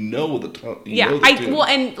 You know the tune. Yeah,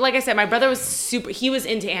 and like I said, my brother was he was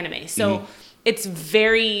into anime, so it's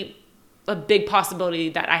a big possibility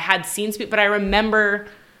that I had seen Speed, but I remember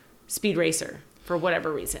Speed Racer for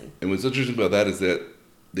whatever reason. And what's interesting about that is that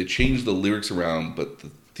they changed the lyrics around, but the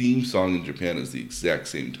theme song in Japan is the exact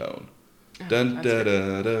same tone. Dun da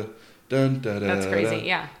da da dun da da. That's crazy,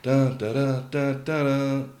 yeah. Dun da da da da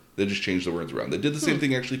da. They just changed the words around. They did the same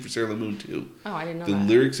thing actually for Sailor Moon too. Oh, I didn't know the that.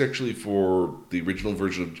 lyrics actually for the original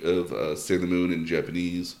version of Sailor Moon in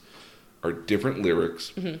Japanese are different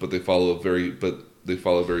lyrics, but they follow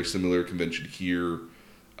a very similar convention here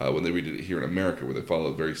when they read it here in America, where they follow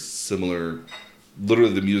a very similar.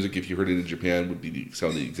 Literally, the music, if you heard it in Japan, would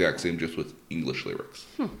sound the exact same, just with English lyrics.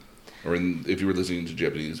 Or if you were listening to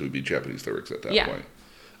Japanese, it would be Japanese lyrics at that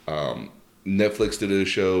point. Netflix did a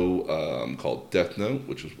show called Death Note,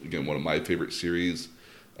 which is, again, one of my favorite series,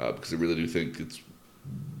 because I really do think it's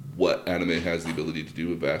what anime has the ability to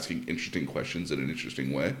do of asking interesting questions in an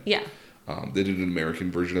interesting way. Yeah. They did an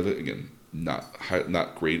American version of it. Again,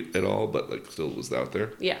 not great at all, but like still was out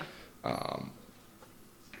there. Yeah.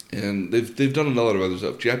 And they've done a lot of other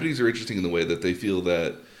stuff. Japanese are interesting in the way that they feel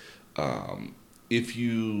that if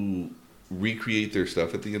you recreate their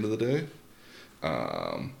stuff at the end of the day,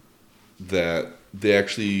 that they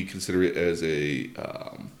actually consider it as a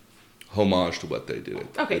homage to what they did.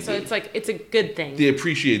 Okay, so it's a good thing. They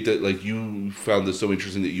appreciate that, like, you found this so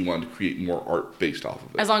interesting that you wanted to create more art based off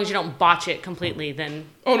of it. As long as you don't botch it completely, then...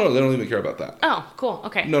 Oh, no, they don't even care about that. Oh, cool,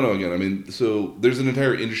 okay. No, again, I mean, so there's an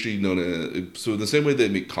entire industry known as... So in the same way they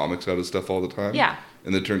make comics out of stuff all the time. Yeah.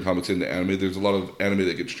 And they turn comics into anime, there's a lot of anime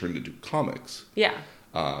that gets turned into comics. Yeah.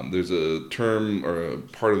 There's a term, or a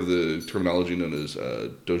part of the terminology known as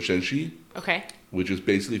doujinshi. Okay. Which is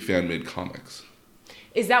basically fan-made comics.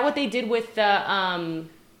 Is that what they did with the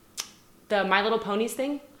My Little Ponies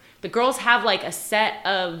thing? The girls have like a set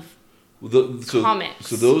of comics.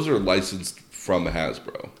 So those are licensed from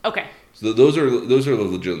Hasbro. Okay. So those are the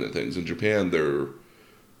legitimate things. In Japan,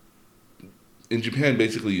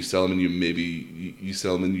 basically you sell them and you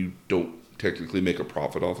sell them and you don't technically make a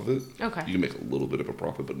profit off of it. Okay. You can make a little bit of a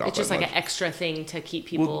profit, but not. It's just by like much. an extra thing to keep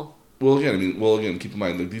people. Well, again, keep in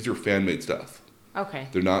mind that these are fan-made stuff. Okay.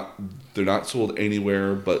 They're not sold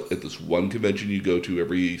anywhere but at this one convention you go to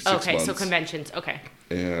every 6 months. Okay, so conventions. Okay.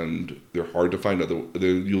 And they're hard to find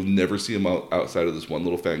you'll never see them outside of this one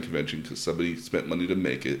little fan convention because somebody spent money to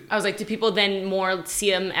make it. I was like, do people then more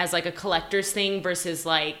see them as like a collector's thing versus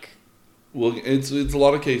like? Well, it's a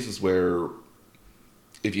lot of cases where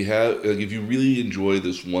if you really enjoy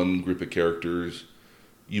this one group of characters,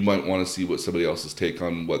 you might want to see what somebody else's take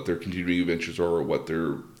on what their continuing adventures are, or what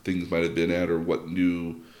their things might have been at, or what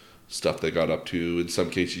new stuff they got up to. In some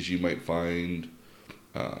cases, you might find...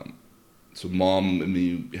 so Mom and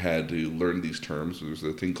me had to learn these terms. There's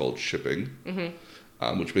a thing called shipping,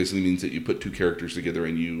 which basically means that you put two characters together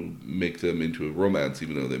and you make them into a romance,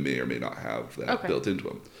 even though they may or may not have that built into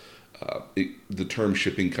them. The term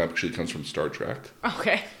shipping actually comes from Star Trek.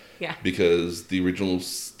 Okay, yeah. Because the original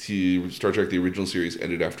Star Trek, the original series,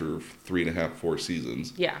 ended after 3.5, 4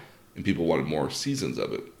 seasons. Yeah. And people wanted more seasons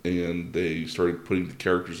of it. And they started putting the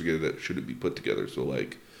characters together that shouldn't be put together. So,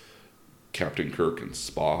 like, Captain Kirk and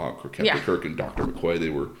Spock, or Captain Kirk and Dr. McCoy, they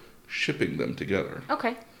were shipping them together.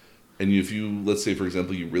 Okay. And if you, let's say, for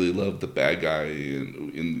example, you really love the bad guy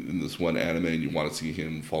in this one anime and you want to see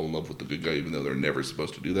him fall in love with the good guy, even though they're never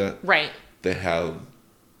supposed to do that. Right. They have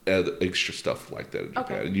extra stuff like that in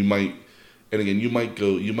Japan. Okay. And you might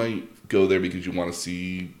go there because you want to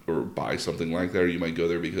see or buy something like that, or you might go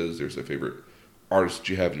there because there's a favorite artist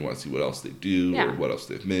you have and you want to see what else they do or what else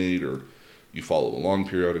they've made, or you follow along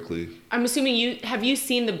periodically. I'm assuming have you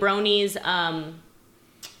seen the Bronies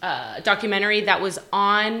documentary that was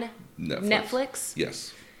on Netflix?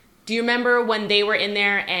 Yes. Do you remember when they were in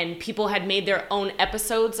there and people had made their own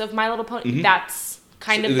episodes of My Little Pony? Mm-hmm. That's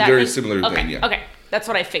kind of that very similar thing, yeah. Okay, that's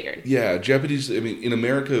what I figured. Yeah, Japanese, I mean, in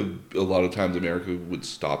America, a lot of times America would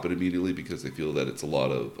stop it immediately because they feel that it's a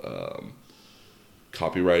lot of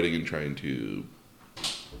copywriting and trying to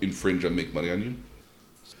infringe and make money on you.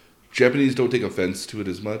 Japanese don't take offense to it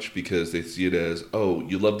as much because they see it as, oh,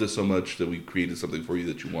 you love this so much that we created something for you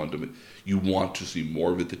that you want to see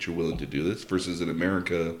more of it, that you're willing to do this. Versus in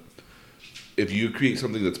America, if you create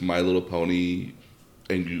something that's My Little Pony,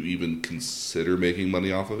 and you even consider making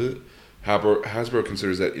money off of it, Hasbro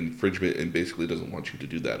considers that infringement and basically doesn't want you to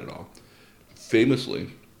do that at all.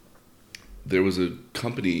 Famously, there was a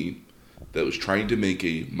company that was trying to make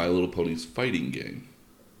a My Little Ponies fighting game.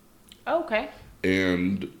 Oh, okay.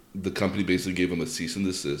 And the company basically gave them a cease and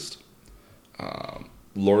desist.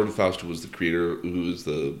 Lauren Faust, who was the creator, who was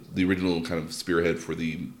the original kind of spearhead for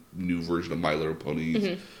the new version of My Little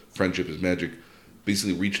Ponies, Friendship is Magic,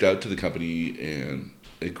 basically reached out to the company and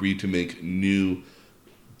agreed to make new,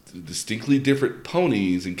 distinctly different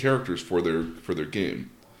ponies and characters for their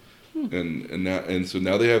game. And so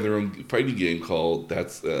now they have their own fighting game called I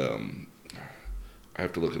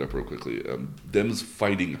have to look it up real quickly. Them's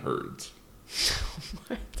Fighting Herds.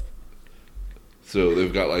 What? So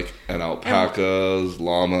they've got like an alpacas,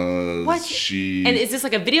 llamas, sheep. And is this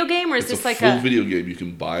like a video game or is this like a full video game? You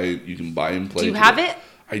can buy and play. Do you have it?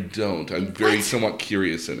 I don't. I'm somewhat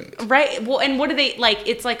curious in it. Right. Well, and what do they like?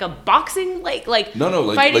 It's like a boxing like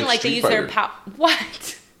no fighting like they Street use Fighter. their power.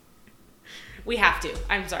 What? We have to.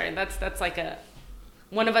 I'm sorry. That's like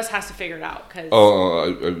one of us has to figure it out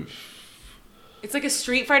because it's like a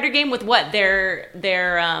Street Fighter game with what their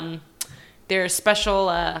special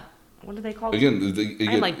what do they call it? Again,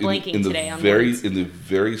 I'm like blanking in today on the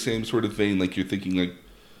very same sort of vein, like you're thinking like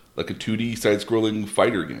a 2D side-scrolling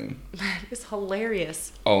fighter game. That is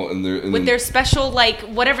hilarious. Oh, and their special like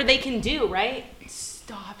whatever they can do, right?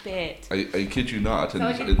 Stop it. I kid you not. Is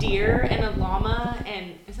that like a deer and a llama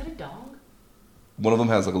and is that a dog? One of them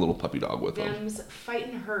has like a little puppy dog with them. Them's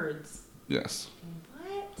Fighting Herds. Yes.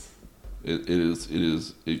 What? It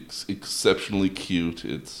is exceptionally cute.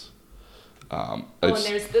 It's and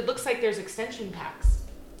it looks like there's extension packs.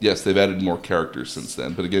 Yes, they've added more characters since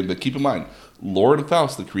then. But keep in mind, Lauren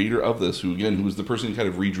Faust, the creator of this, who was the person who kind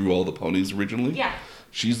of redrew all the ponies originally. Yeah.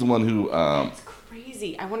 She's the one who. That's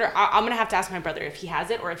crazy. I wonder. I'm gonna have to ask my brother if he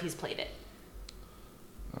has it or if he's played it.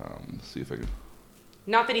 Let's see if I can.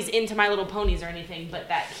 Not that he's into My Little Ponies or anything, but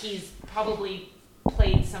that he's probably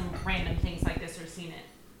played some random things like this or seen it.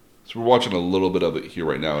 So we're watching a little bit of it here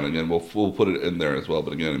right now, and again, we'll put it in there as well.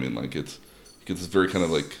 But again, I mean, like it's this very kind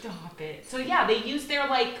of like. Stop it. So yeah, they use their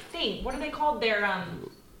like thing. What are they called? Their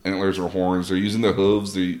antlers or horns. They're using their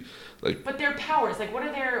hooves. But their powers, like what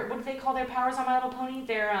do they call their powers on My Little Pony?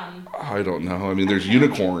 Their I don't know. I mean, there's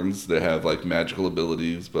unicorns that have like magical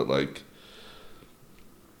abilities, but like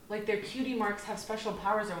their cutie marks have special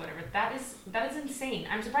powers or whatever. That is insane.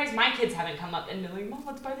 I'm surprised my kids haven't come up and been like, Mom,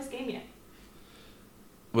 let's buy this game yet.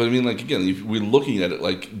 But I mean, like again, if we're looking at it,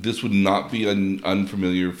 like this would not be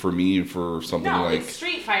unfamiliar for me for something like. No, it's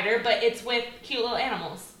Street Fighter, but it's with cute little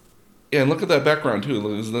animals. Yeah, and look at that background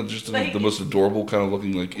too. Isn't that just the most adorable kind of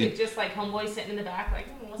looking like? Just like homeboy sitting in the back, like,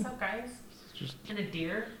 "What's up, guys?" And a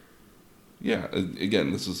deer. Yeah,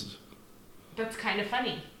 again, this is. That's kind of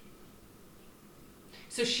funny.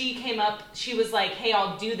 So she came up. She was like, "Hey,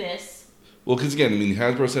 I'll do this." Well, because again, I mean,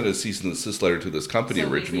 Hasbro sent a cease and desist letter to this company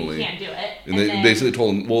originally. You can't do it. And they basically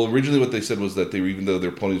told them. Well, originally what they said was that even though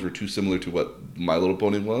their ponies were too similar to what My Little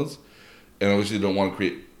Pony was, and obviously they don't want to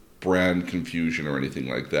create brand confusion or anything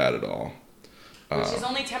like that at all. Which is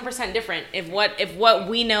only 10% different. If what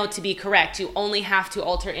we know to be correct, you only have to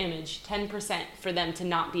alter image 10% for them to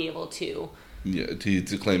not be able to. Yeah,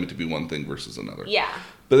 to claim it to be one thing versus another. Yeah.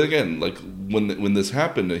 But again, like when this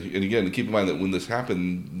happened, and again, keep in mind that when this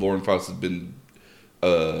happened, Lauren Faust had been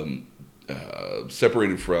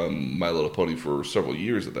separated from My Little Pony for several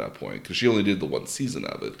years at that point because she only did the one season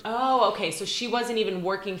of it. Oh, okay. So she wasn't even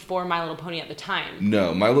working for My Little Pony at the time.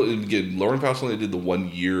 No, Lauren Faust only did the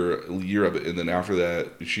 1 year of it, and then after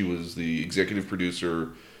that, she was the executive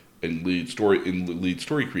producer and lead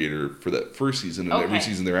story creator for that first season, and every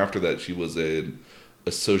season thereafter that, she was an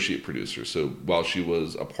associate producer. So while she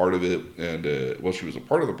was a part of it, and while she was a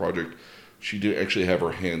part of the project, she did actually have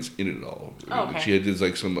her hands in it all. Okay. She had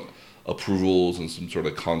like some approvals and some sort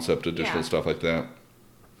of concept additional stuff like that.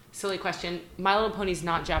 Silly question. My Little Pony's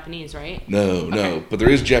not Japanese, right? No, but there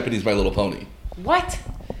is Japanese My Little Pony. What?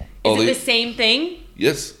 Is it the same thing?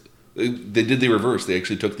 Yes. They did the reverse. They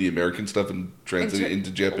actually took the American stuff and translated it into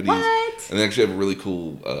Japanese. What? And they actually have a really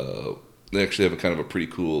cool. They actually have a kind of a pretty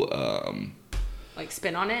cool. Like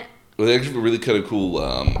spin on it. Well, they actually have a really kind of cool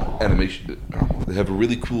animation. They have a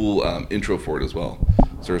really cool intro for it as well.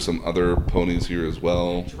 So there are some other ponies here as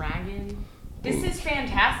well. Dragon. This is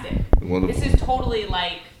fantastic. This is totally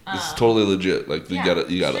like. This is totally legit. Like you got it.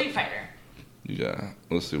 Street Fighter. Yeah.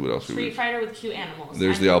 Let's see what else. Street Fighter with cute animals.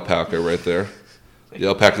 There's the alpaca right there. The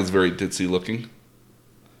alpaca's very ditzy looking.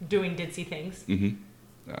 Doing ditzy things. Mm-hmm.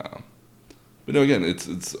 But no, again,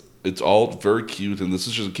 it's It's all very cute, and this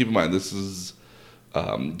is just, keep in mind, this is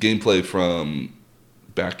gameplay from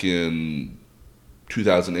back in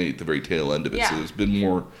 2008, the very tail end of it. Yeah. So there's been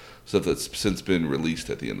more stuff that's since been released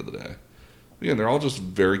at the end of the day. Again, they're all just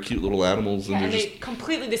very cute little animals, and Yeah, they're and just they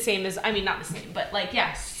completely the same as, I mean, not the same, but like,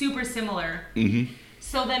 yeah, super similar. Mm-hmm.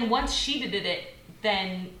 So then once she did it,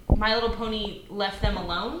 then My Little Pony left them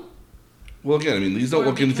alone? Well, again, I mean, these don't Or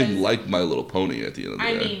look anything because- like My Little Pony at the end of the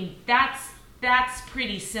I day. mean, that's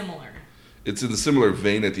pretty similar. It's in the similar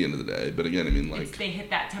vein at the end of the day, but again, I mean, It's, like, they hit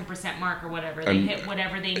that 10% mark or whatever. They I'm- hit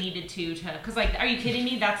whatever they needed to, because like, are you kidding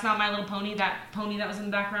me? That's not My Little Pony, that pony that was in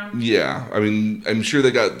the background? yeah, I mean, I'm sure they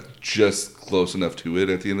got just close enough to it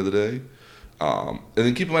at the end of the day. And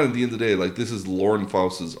then keep in mind, at the end of the day, like, this is Lauren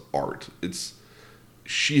Faust's art.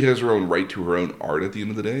 She has her own right to her own art at the end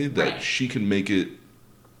of the day, that Right. she can make it,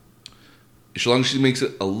 as long as she makes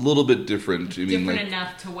it a little bit different. I mean, Different like,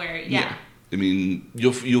 enough to where, yeah. I mean,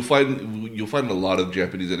 you'll find a lot of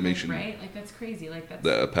Japanese animation. Right? Like, that's crazy. Like, that's...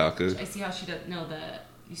 The alpaca. I see how she does... No,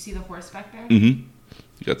 you see the horse back there? Mm-hmm.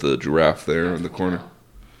 You got the giraffe there That's in the cool. corner.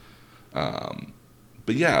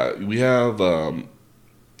 But yeah, we have.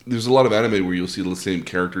 There's a lot of anime where you'll see the same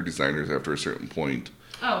character designers after a certain point.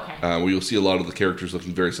 Oh, okay. Where you'll see a lot of the characters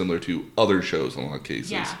looking very similar to other shows in a lot of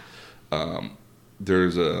cases. Yeah.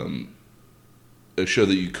 There's a show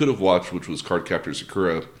that you could have watched, which was Cardcaptor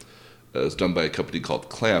Sakura. It's done by a company called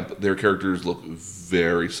Clamp. Their characters look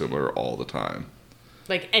very similar all the time.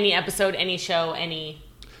 Like, any episode, any show, any...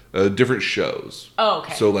 Different shows. Oh,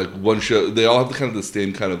 okay. So, like, one show, they all have kind of the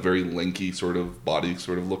same kind of very lanky sort of body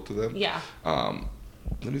sort of look to them. Yeah.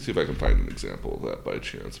 Let me see if I can find an example of that by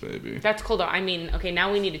chance, maybe. That's cool, though. I mean, okay,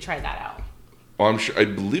 now we need to try that out. Oh, I'm sure. I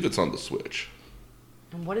believe it's on the Switch.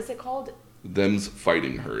 And what is it called? Them's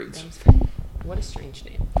Fighting Herds. What a strange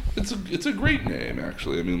name. It's a great name,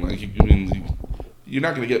 actually. I mean, like, you're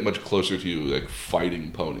not going to get much closer to like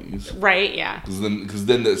fighting ponies, Right, yeah. because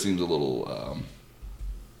then that seems a little.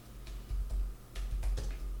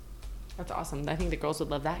 That's awesome. I think the girls would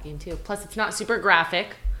love that game, too. Plus, it's not super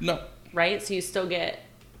graphic, No. right? So you still get...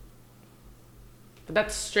 But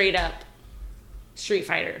that's straight up Street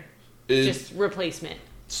Fighter. Just replacement.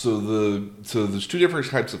 So there's two different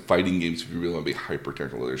types of fighting games if you really want to be hyper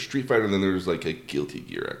technical. There's Street Fighter, and then there's like a Guilty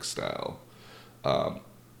Gear X style,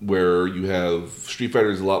 where you have Street Fighter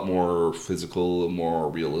is a lot more physical, more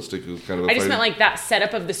realistic kind of. I just meant like that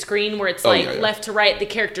setup of the screen where it's Yeah. left to right. The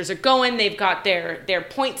characters are going. They've got their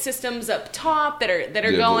point systems up top that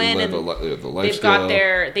are going, and they've got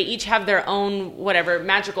they each have their own whatever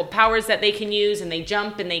magical powers that they can use, and they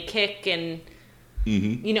jump and they kick and.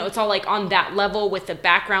 Mm-hmm. You know, it's all like on that level with the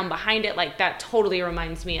background behind it. Like that totally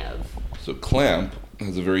reminds me of. So Clamp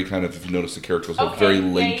has a very kind of, if you notice the characters, Okay. very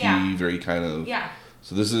Yeah, lanky, yeah. very kind of. Yeah.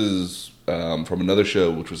 So this is from another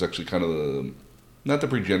show, which was actually kind of not the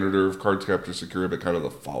progenitor of Cardcaptor Sakura, but kind of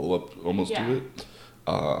the follow-up almost Yeah. to it,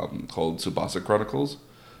 called Tsubasa Chronicles.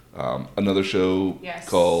 Another show Yes,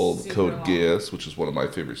 called super Code long. Geass, which is one of my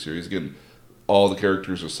favorite series. Again, all the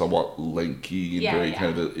characters are somewhat lanky and Yeah, very yeah.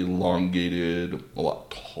 kind of elongated, a lot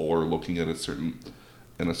taller looking in a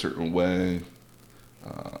certain way.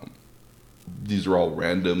 These are all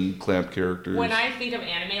random Clamp characters. When I think of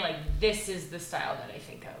anime, like this is the style that I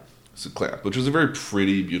think of. It's a Clamp, which is a very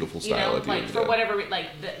pretty, beautiful You style. know, at the like end of for the day. whatever, like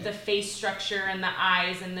the face structure and the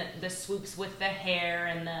eyes and the swoops with the hair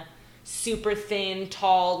and the super thin,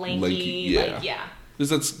 tall, lanky, yeah. like yeah. Because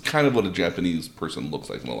that's kind of what a Japanese person looks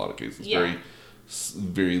like in a lot of cases. Yeah.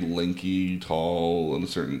 Very lanky, tall, on a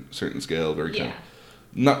certain scale. Very kind Yeah. of,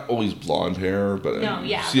 not always blonde hair, but No, you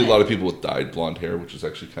yeah, see a but- lot of people with dyed blonde hair, which is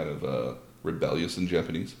actually kind of rebellious in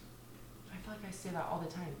Japanese. I feel like I say that all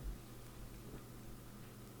the time.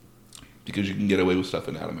 Because you can get away with stuff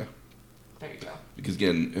in anime. There you go. Because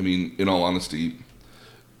again, I mean, in all honesty,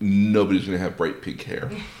 nobody's going to have bright pink hair.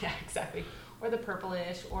 Yeah, exactly. Or the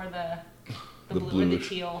purplish, or the The blue, or the bluish.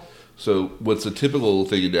 teal. So what's a typical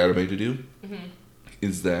thing in anime to do Mm-hmm.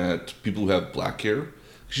 is that people who have black hair,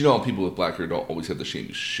 because you know how people with black hair don't always have the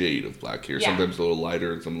same shade of black hair. Yeah. Sometimes a little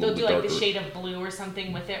lighter, some a They'll little do bit like darker. the shade of blue or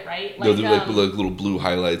something with it, right? They'll do like little blue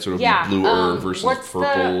highlights, sort of yeah, bluer versus what's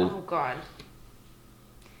purple. Oh God.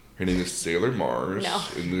 Her name is Sailor Mars, No.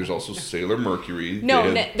 and there's also Sailor Mercury.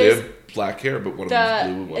 No, they there's have black hair, but one of them is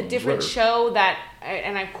blue and one a of them is different red. show that,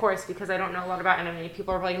 and of course, because I don't know a lot about anime,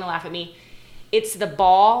 people are probably gonna laugh at me. It's the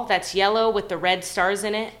ball that's yellow with the red stars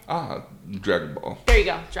in it. Ah, Dragon Ball. There you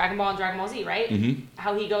go, Dragon Ball and Dragon Ball Z, right? Mm-hmm.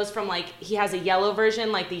 How he goes from like he has a yellow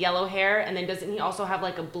version, like the yellow hair, and then doesn't he also have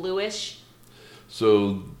like a bluish?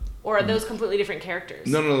 So Or are those completely different characters?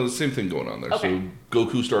 No, the same thing going on there. Okay. So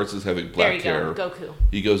Goku starts as having black hair. Goku.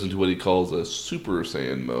 He goes into what he calls a Super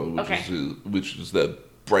Saiyan mode, which is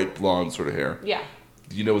that bright blonde sort of hair. Yeah.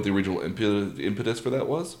 Do you know what the original impetus for that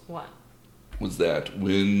was? What? Was that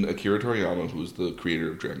when Akira Toriyama, who's the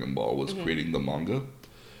creator of Dragon Ball, was creating the manga,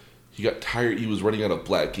 he got tired. He was running out of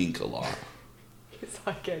black ink a lot. So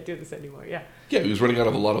I can't do this anymore. Yeah. Yeah, he was running out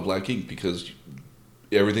of a lot of black ink because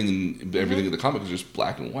everything in the comic is just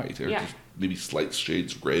black and white. There's just maybe slight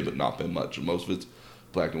shades of gray, but not by much. And most of it's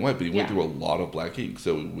black and white. But he went through a lot of black ink.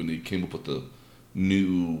 So when he came up with the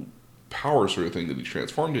new power sort of thing that he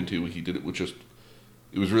transformed into, he did it with just.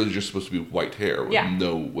 It was really just supposed to be white hair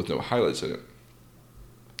with no highlights in it.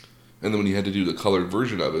 And then when he had to do the colored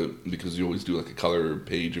version of it, because you always do like a color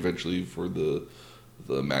page eventually for the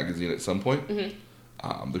magazine at some point,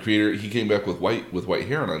 the creator, he came back with white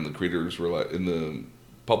hair on it, and the creators were like, and the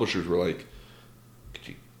publishers were like, could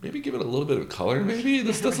you maybe give it a little bit of color? Maybe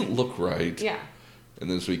this doesn't look right. Yeah. And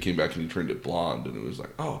then so he came back and he turned it blonde, and it was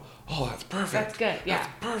like, oh, that's perfect. That's good. Yeah. That's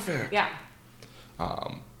perfect. Yeah.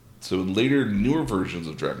 So in later, newer versions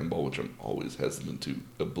of Dragon Ball, which I'm always hesitant to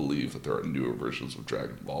believe that there are newer versions of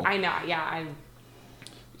Dragon Ball. I know, yeah.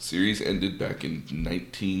 Series ended back in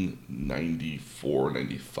 1994,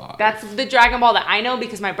 95. That's the Dragon Ball that I know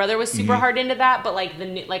because my brother was super hard into that. But like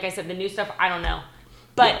like I said, the new stuff, I don't know.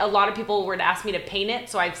 But a lot of people would ask me to paint it,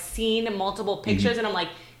 so I've seen multiple pictures, and I'm like,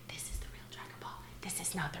 this is the real Dragon Ball. This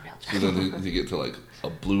is not the real Dragon Ball. So then they get to like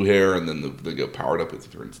a blue hair, and then they get powered up, it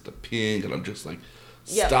turns to pink, and I'm just like,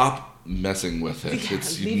 stop messing with it. Yeah,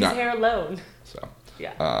 it's leave not, his hair alone. So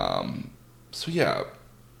yeah. So yeah.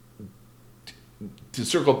 To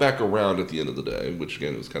circle back around at the end of the day, which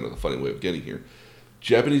again was kind of the funny way of getting here,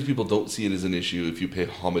 Japanese people don't see it as an issue if you pay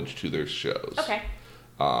homage to their shows. Okay.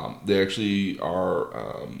 They actually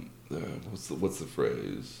are. What's the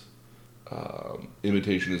phrase?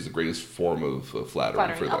 Imitation is the greatest form of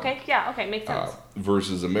flattery for them. Okay, yeah, okay, makes sense.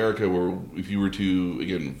 Versus America, where if you were to,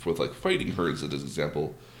 again, with like Fighting Herds as an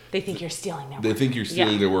example, they think you're stealing their work. They think you're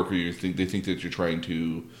stealing their work, or they think that you're trying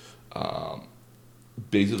to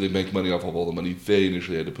basically make money off of all the money they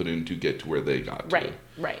initially had to put in to get to where they got to.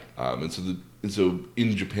 Right. And so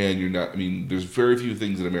in Japan, you're not. I mean, there's very few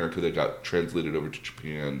things in America that got translated over to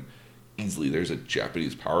Japan easily. There's a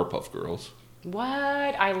Japanese Powerpuff Girls. What?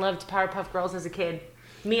 I loved Powerpuff Girls as a kid.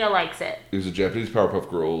 Mia likes it. There's a Japanese Powerpuff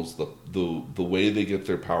Girls. The way they get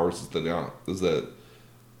their powers is that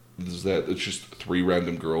it's just three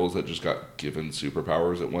random girls that just got given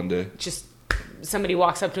superpowers at one day. Just somebody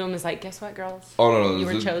walks up to them and is like, guess what, girls? Oh, no. You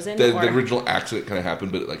were chosen? The original accident kind of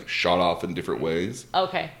happened, but it like shot off in different ways.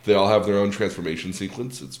 Okay. They all have their own transformation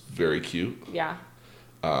sequence. It's very cute. Yeah.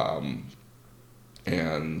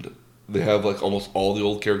 And they have like almost all the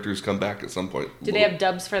old characters come back at some point. Do they have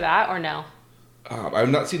dubs for that or no? I've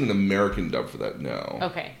not seen an American dub for that, no.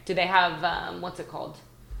 Okay. Do they have, what's it called?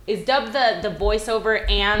 Is dub the voiceover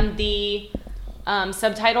and the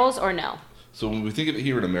subtitles or no? So when we think of it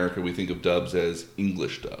here in America, we think of dubs as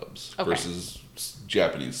English dubs versus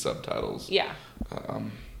Japanese subtitles. Yeah.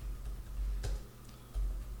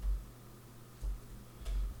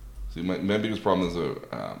 See, my biggest problem is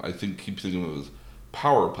I keep thinking of it as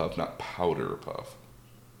Powerpuff, not Powder Puff.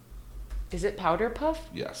 Is it Powder Puff?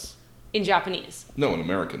 Yes. In Japanese? No, in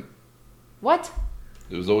American. What?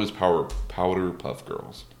 It was always Powder Puff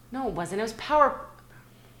Girls. No, it wasn't. It was Power...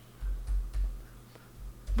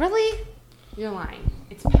 Really? You're lying.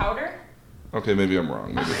 It's Powder? Okay, maybe I'm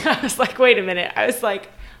wrong. Maybe. I was like, wait a minute. I thought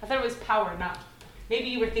it was Power, not... Maybe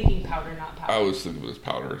you were thinking Powder, not Powder. I always think of it as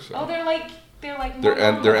Powder. So. Oh,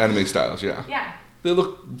 they're anime styles, yeah. Yeah. They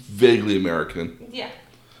look vaguely American. Yeah.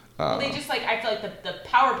 They just like, I feel like the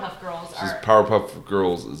Powerpuff Girls are... Powerpuff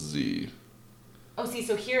Girls Z. Oh, see,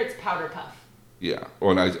 so here it's Powder Puff. Yeah.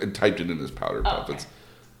 Oh, and I typed it in as Powder Puff. Okay.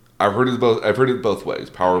 I've heard it both ways.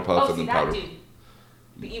 Powerpuff and then Powder. Dude.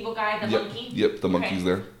 The evil guy, the monkey? Yep, the monkey's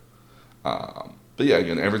there. But yeah,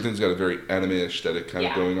 again, everything's got a very anime aesthetic kind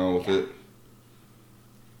of going on with it.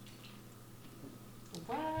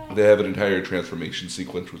 What? They have an entire transformation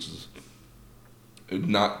sequence, which is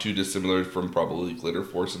not too dissimilar from probably Glitter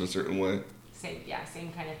Force in a certain way. Same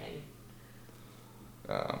kind of thing.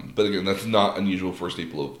 But again, that's not unusual for a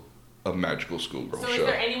staple of magical schoolgirl show. So is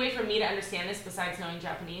there any way for me to understand this besides knowing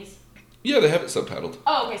Japanese? Yeah, they have it subtitled.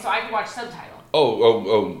 Oh, okay, so I can watch subtitle.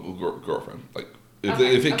 Girlfriend. Like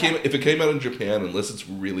if it came out in Japan, unless it's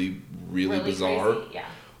really bizarre, crazy? Yeah.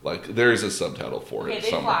 Like there is a subtitle for it.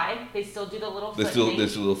 Okay, they fly. They still do the little. They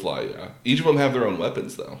still fly. Yeah. Each of them have their own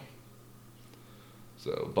weapons though.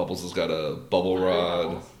 So Bubbles has got a bubble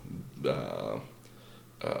rod.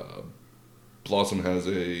 Blossom has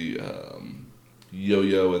a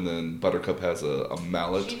yo-yo, and then Buttercup has a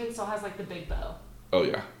mallet. She even still has like the big bow. Oh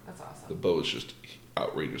yeah, That's awesome. the bow is just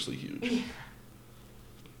outrageously huge.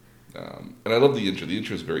 And I love the intro. The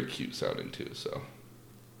intro is very cute sounding too. So,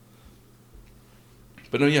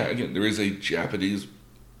 but no, yeah. Again, there is a Japanese.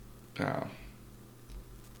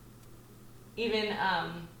 Even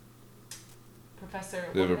Professor.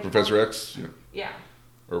 They have a Professor X, Yeah.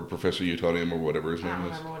 or Professor Utonium, or whatever his I name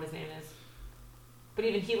don't is. remember what his name is. But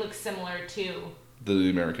even he looks similar to The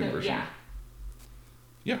American version. Yeah.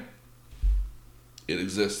 Yeah. It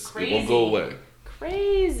exists. Crazy. It won't go away.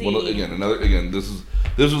 Crazy. Well,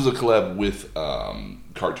 this was a collab with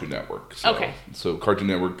Cartoon Network. So, Okay. So Cartoon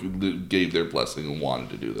Network gave their blessing and wanted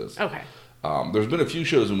to do this. Okay. There's been a few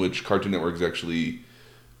shows in which Cartoon Network's actually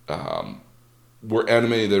were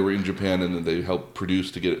anime that were in Japan and that they helped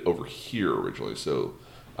produce to get it over here originally. So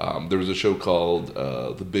there was a show called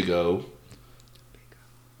The Big O.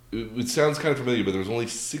 It sounds kind of familiar, but there was only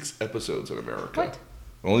 6 episodes in America. What?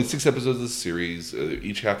 Only 6 episodes of the series,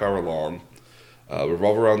 each half hour long.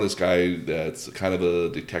 Revolve around this guy that's kind of a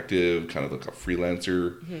detective, kind of like a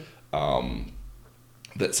freelancer,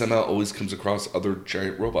 that somehow always comes across other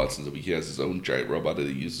giant robots, and so he has his own giant robot that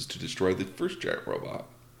he uses to destroy the first giant robot.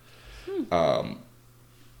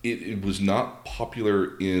 It was not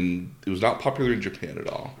popular in Japan at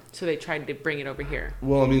all. So they tried to bring it over here.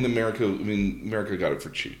 Well, America got it for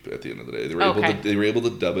cheap at the end of the day. They were able to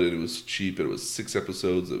dub it, and it was cheap, and it was 6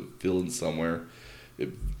 episodes of Fill in Somewhere. It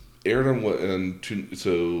aired on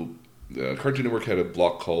Cartoon Network had a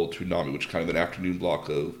block called Toonami, which is kind of an afternoon block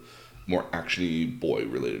of more action-y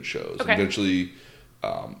boy-related shows. Okay. Eventually,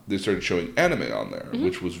 they started showing anime on there,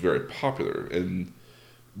 which was very popular, and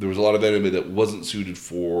there was a lot of anime that wasn't suited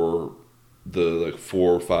for the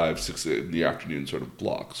 4, 5, 6 in the afternoon sort of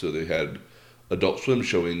block. So they had Adult Swim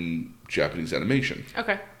showing Japanese animation.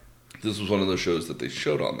 Okay. This was one of those shows that they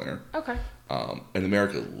showed on there. Okay. And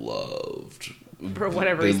America loved... For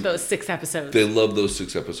whatever reason, those 6 episodes. They loved those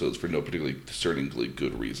 6 episodes for no particularly discerningly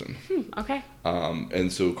good reason. Okay.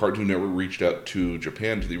 And so Cartoon Network reached out to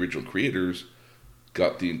Japan, to the original creators,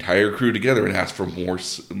 got the entire crew together and asked for more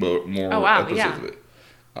episodes of it.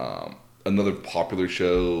 Another popular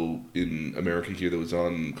show in America here that was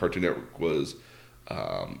on Cartoon Network was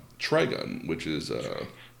Trigun, which is...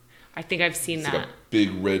 I think I've seen that. Like a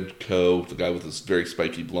big red coat, the guy with this very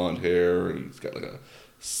spiky blonde hair, and he's got like a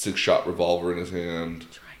 6-shot revolver in his hand.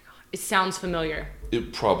 It sounds familiar.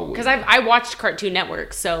 It probably... Because I watched Cartoon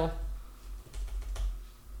Network, so...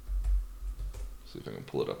 See if I can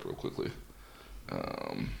pull it up real quickly.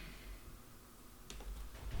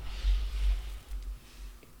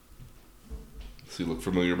 Does he look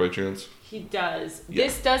familiar by chance? He does. Yeah.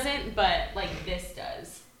 This doesn't, but this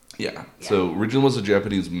does. Yeah. So original was a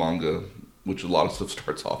Japanese manga, which a lot of stuff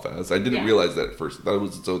starts off as. I didn't realize that at first. I thought it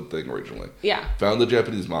was its own thing originally. Yeah. Found the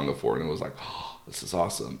Japanese manga for it and was like, oh, this is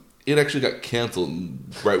awesome. It actually got canceled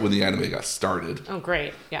right when the anime got started. Oh,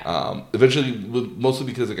 great. Yeah. Eventually, mostly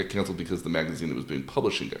because it got canceled because the magazine it was being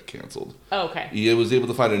publishing got canceled. Oh, okay. He was able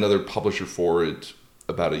to find another publisher for it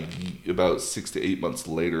about 6 to 8 months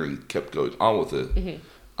later and kept going on with it.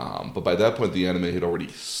 Mm-hmm. But by that point, the anime had already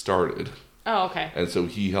started. Oh, okay. And so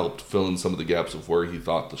he helped fill in some of the gaps of where he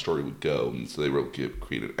thought the story would go, and so they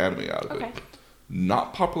created anime out of it.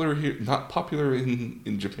 Not popular here, not popular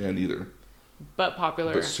in Japan either. But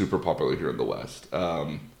popular. But super popular here in the West.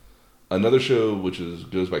 Another show which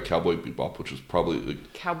goes by Cowboy Bebop, which is probably...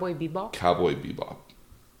 Cowboy Bebop? Cowboy Bebop.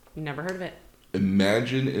 Never heard of it.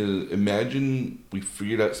 Imagine we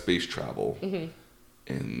figured out space travel,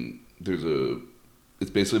 and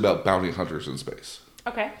it's basically about bounty hunters in space.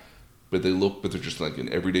 Okay. But they're just like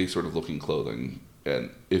in everyday sort of looking clothing,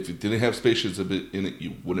 and if it didn't have spaceships in it,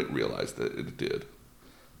 you wouldn't realize that it did.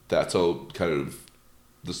 That's how kind of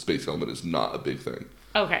the space element is not a big thing.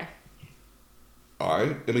 Okay.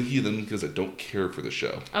 I am a heathen because I don't care for the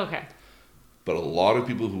show. Okay. But a lot of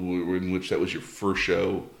people who were in which that was your first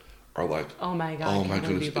show are like, oh my god, oh my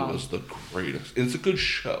goodness, it was the greatest. And it's a good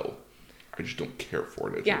show. I just don't care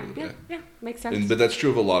for it at the end of the day. Yeah, makes sense. But that's true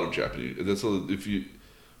of a lot of Japanese.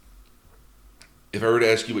 If I were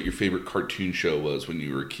to ask you what your favorite cartoon show was when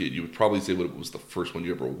you were a kid, you would probably say what was the first one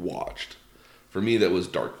you ever watched. For me, that was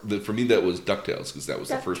DuckTales, because that was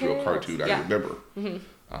the first real cartoon I remember. Mm-hmm.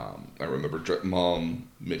 I remember Mom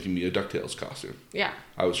making me a DuckTales costume. Yeah.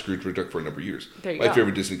 I was Scrooge McDuck for a number of years. There you go. My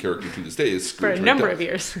favorite Disney character to this day is Scrooge McDuck. For a number of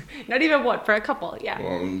years. Not even for a couple, yeah.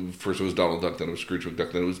 Well, first it was Donald Duck, then it was Scrooge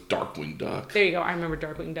McDuck, then it was Darkwing Duck. There you go. I remember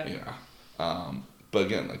Darkwing Duck. Yeah. But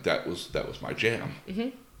again, that was my jam. Mm-hmm.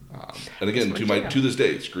 And again, to this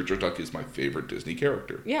day, Scrooge McDuck is my favorite Disney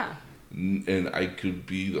character. Yeah. And I could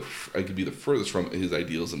be the furthest from his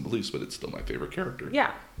ideals and beliefs, but it's still my favorite character.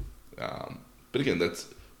 Yeah. But again, that's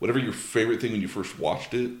whatever your favorite thing when you first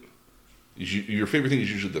watched it. Your favorite thing is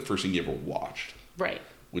usually the first thing you ever watched. Right.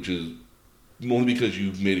 Which is only because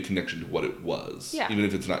you've made a connection to what it was, even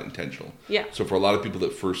if it's not intentional. Yeah. So for a lot of people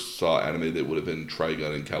that first saw anime, that would have been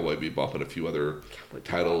Trigun and Cowboy Bebop and a few other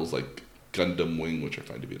titles like Gundam Wing, which I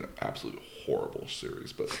find to be an absolute horrible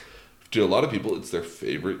series. But to a lot of people, it's their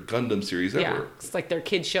favorite Gundam series ever. Yeah, it's like their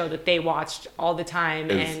kids show that they watched all the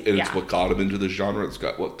time. And it's what got them into the genre. It's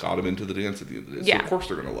what got them into the dance at the end of the day. So of course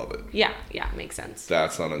they're going to love it. Yeah, makes sense.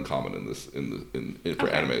 That's not uncommon for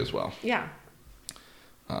anime as well. Yeah.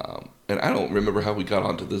 And I don't remember how we got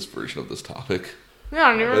onto this version of this topic. No,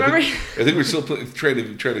 I don't remember. I think we're still trying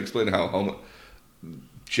to explain how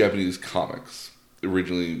Japanese comics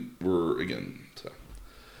originally were again.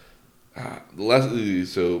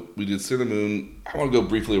 So we did Sailor Moon. I want to go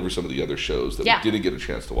briefly over some of the other shows that we didn't get a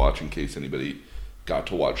chance to watch in case anybody got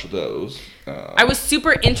to watch those. I was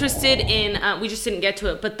super interested in. We just didn't get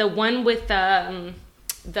to it, but the one with the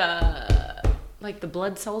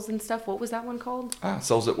blood cells and stuff. What was that one called?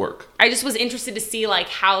 Cells at Work. I just was interested to see like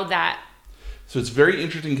how that. So it's very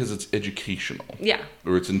interesting because it's educational. Yeah.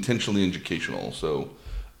 Or it's intentionally educational. So,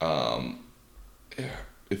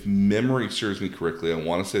 if memory serves me correctly, I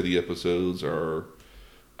want to say the episodes are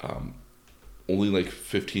only like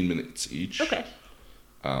 15 minutes each. Okay.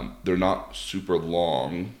 They're not super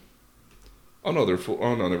long. Oh no, they're full.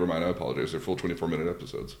 Oh no, never mind. I apologize. They're full 24-minute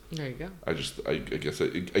episodes. There you go. I guess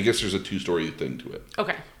there's a 2-story thing to it.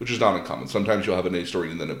 Okay. Which is not uncommon. Sometimes you'll have an A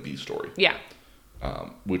story and then a B story. Yeah.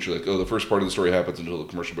 Which are like, the first part of the story happens until the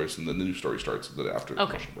commercial breaks, and then the new story starts after the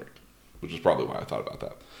commercial break. Which is probably why I thought about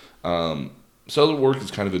that. Cells at Work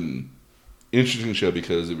is kind of an interesting show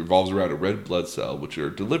because it revolves around a red blood cell, which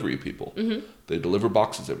are delivery people. Mm-hmm. They deliver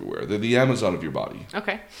boxes everywhere. They're the Amazon of your body.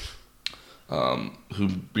 Okay. Who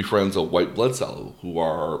befriends a white blood cell, who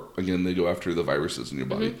are, again, they go after the viruses in your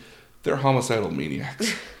body. Mm-hmm. They're homicidal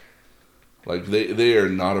maniacs. Like, they are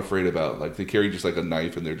not afraid about, like, they carry just like a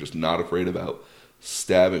knife, and they're just not afraid about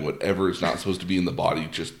stabbing whatever is not supposed to be in the body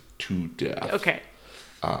just to death. Okay.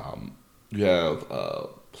 You have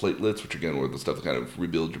platelets, which again were the stuff that kind of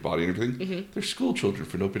rebuild your body and everything. Mm-hmm. They're school children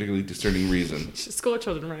for no particularly discerning reason. School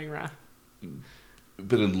children running around.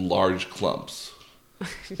 But in large clumps.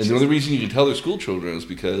 And the only reason you can tell they're school children is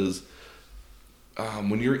because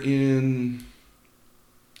when you're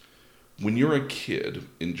a kid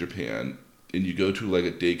in Japan and you go to like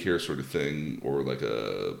a daycare sort of thing or like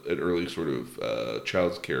an early sort of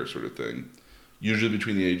child's care sort of thing, usually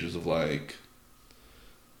between the ages of like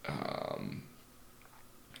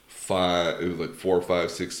 4,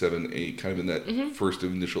 5, 6, 7, 8, kind of in that first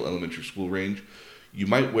initial elementary school range, you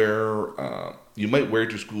might wear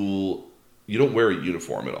to school. You don't wear a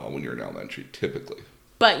uniform at all when you're in elementary, typically.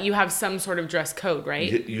 But you have some sort of dress code,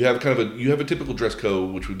 right? You have a typical dress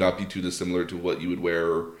code, which would not be too dissimilar to what you would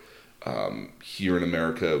wear here in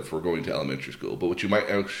America for going to elementary school. But what you might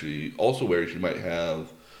actually also wear is you might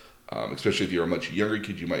have, especially if you're a much younger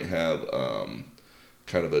kid, you might have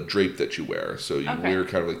kind of a drape that you wear. So you wear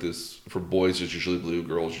kind of like this. For boys, it's usually blue.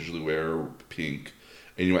 Girls usually wear pink.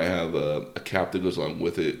 And you might have a cap that goes along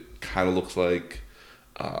with it. Kind of looks like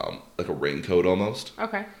a raincoat almost.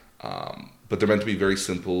 Okay. But they're meant to be very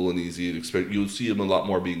simple and easy to expect. You'll see them a lot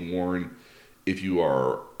more being worn if you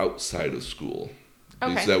are outside of school.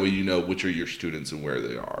 Okay. So that way you know which are your students and where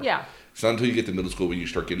they are. Yeah. It's not until you get to middle school when you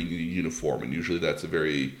start getting a uniform, and usually that's a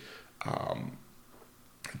very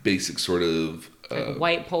basic sort of like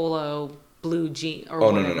white polo, blue jean, or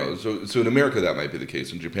whatever. No. So in America that might be the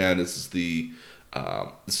case. In Japan, this is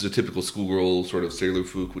a typical schoolgirl sort of sailor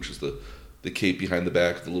fuku, which is the cape behind the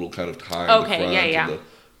back, the little kind of tie in the front, and the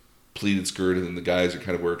pleated skirt, and then the guys are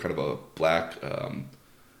kind of wear kind of a black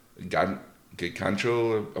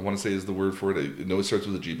gancho, I want to say is the word for it. I know it starts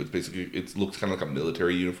with a G, but basically it looks kind of like a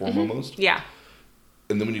military uniform almost. Yeah.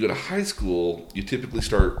 And then when you go to high school, you typically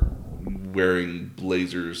start wearing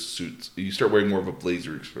blazers, suits. You start wearing more of a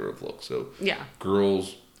blazer sort of look. So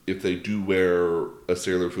girls, if they do wear a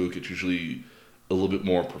sailor fuku, it's usually a little bit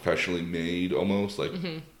more professionally made almost. Like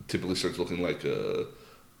typically starts looking like a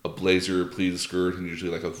blazer, pleated skirt, and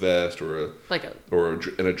usually like a vest or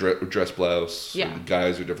a dress blouse. Yeah. And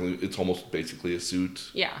guys are definitely, it's almost basically a suit.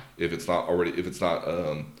 Yeah. If it's not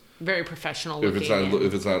very professional looking.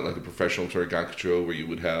 If it's not like a professional sort of gancho where you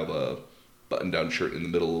would have a button-down shirt in the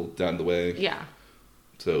middle down the way. Yeah.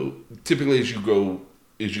 So typically as you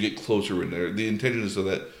get closer in there, the intention is so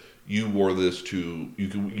that you wore this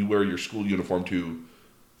you wear your school uniform to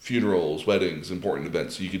funerals, weddings, important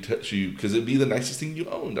events. So you could because it'd be the nicest thing you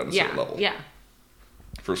owned on a certain level. Yeah.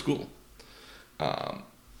 For school.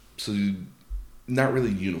 Not really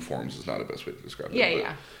uniforms is not the best way to describe it.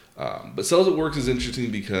 Yeah. But Cells at Work is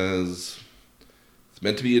interesting because it's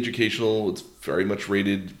meant to be educational. It's very much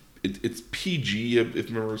rated. It's PG, if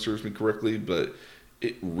memory serves me correctly, but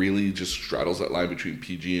it really just straddles that line between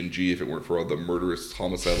PG and G if it weren't for all the murderous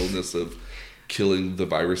homicidalness of killing the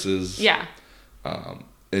viruses. Yeah.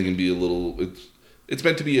 It can be a little... It's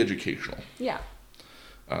meant to be educational. Yeah.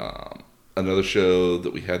 Another show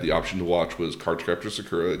that we had the option to watch was Cardcaptor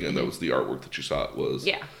Sakura. Again, that was the artwork that you saw. It was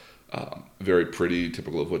very pretty,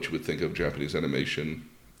 typical of what you would think of Japanese animation.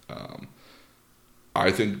 I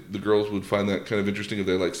think the girls would find that kind of interesting if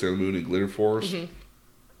they like Sailor Moon and Glitter Force. Mm-hmm.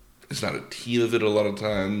 It's not a team of it a lot of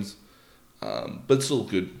times, but still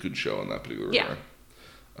a good show on that particular regard.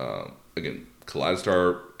 Again,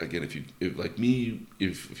 Kaleidostar. Again, if you're like me, where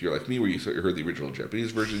you heard the original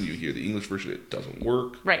Japanese version, you hear the English version, it doesn't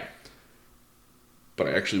work. Right. But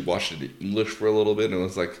I actually watched it in English for a little bit, and I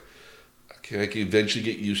was like, okay, I can eventually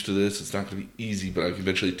get used to this. It's not going to be easy, but I can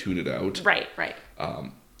eventually tune it out. Right.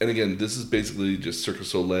 And again, this is basically just Cirque du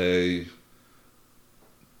Soleil,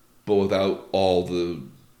 but without all the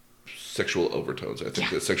sexual overtones. I think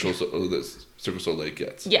that Cirque du Soleil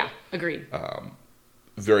gets. Yeah, agreed.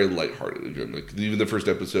 Very lighthearted. Like even the first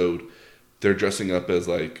episode, they're dressing up as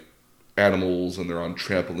like animals, and they're on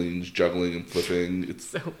trampolines, juggling and flipping. It's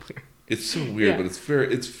so weird. It's so weird, but it's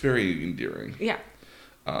very endearing. Yeah.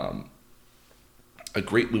 A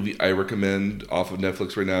great movie I recommend off of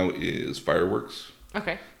Netflix right now is Fireworks.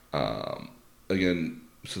 Okay. Again,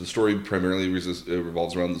 so the story primarily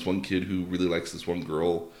revolves around this one kid who really likes this one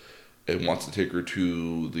girl and wants to take her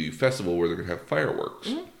to the festival where they're going to have fireworks.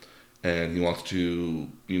 Mm-hmm. And he wants to,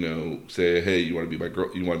 say, hey, you want to be my girl?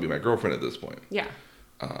 You want to be my girlfriend at this point? Yeah.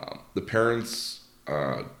 The parents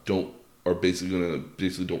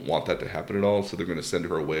basically don't want that to happen at all, so they're going to send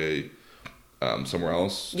her away somewhere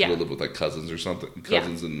else to go live with like cousins or something,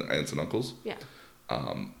 and aunts and uncles. Yeah.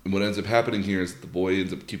 And what ends up happening here is that the boy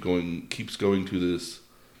keeps going to this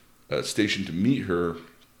station to meet her,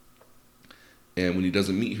 and when he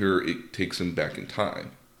doesn't meet her, it takes him back in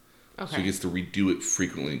time. Okay. So he gets to redo it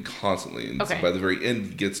frequently and constantly, and so by the very end,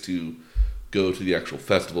 he gets to go to the actual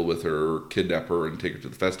festival with her, kidnap her, and take her to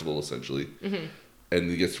the festival essentially. Mm-hmm. And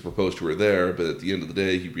he gets to propose to her there, but at the end of the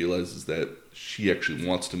day, he realizes that she actually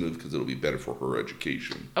wants to move because it'll be better for her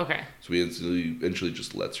education. Okay. So he eventually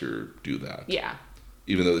just lets her do that. Yeah.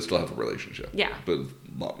 Even though they still have a relationship. Yeah. But a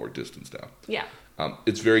lot more distance now. Yeah.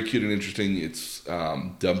 It's very cute and interesting. It's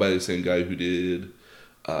done by the same guy who did...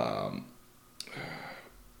 so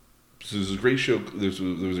there's a great show... There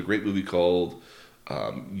was a great movie called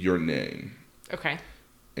Your Name. Okay.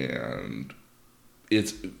 And...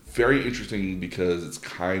 it's very interesting because it's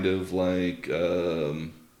kind of like...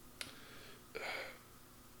 do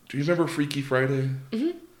you remember Freaky Friday?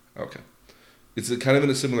 Mm-hmm. Okay. It's kind of in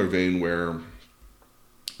a similar vein where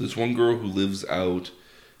this one girl who lives out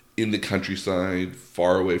in the countryside,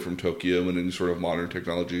 far away from Tokyo and any sort of modern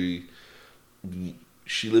technology.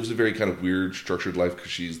 She lives a very kind of weird, structured life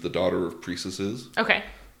because she's the daughter of priestesses. Okay.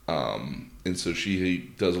 And so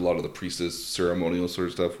she does a lot of the priestess ceremonial sort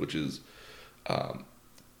of stuff, which is...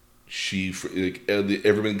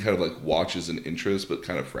 everyone kind of like watches an interest but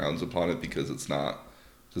kind of frowns upon it because it's not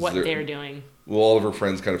what they're doing. Well, all of her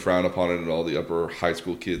friends kind of frown upon it, and all the upper high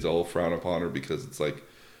school kids all frown upon her because it's like,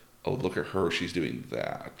 oh, look at her, she's doing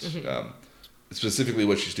that. Mm-hmm. Specifically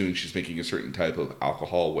what she's doing, she's making a certain type of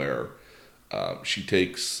alcohol where she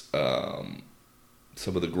takes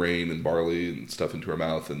some of the grain and barley and stuff into her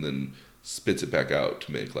mouth and then spits it back out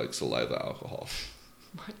to make like saliva alcohol.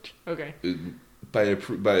 What? Okay. By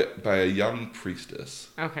a young priestess.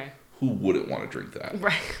 Okay. Who wouldn't want to drink that?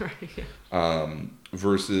 Right. Yeah.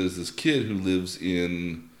 Versus this kid who lives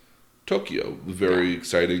in Tokyo, a very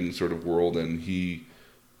exciting sort of world, and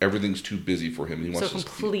everything's too busy for him. He wants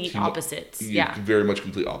complete opposites. Very much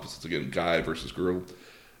complete opposites. Again, guy versus girl.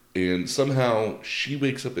 And somehow she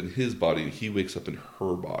wakes up in his body and he wakes up in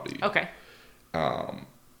her body. Okay.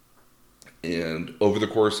 And over the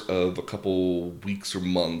course of a couple weeks or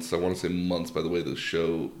months, I want to say months by the way the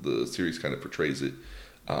series kind of portrays it,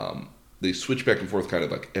 they switch back and forth kind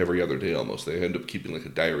of like every other day almost. They end up keeping like a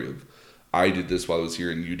diary of, I did this while I was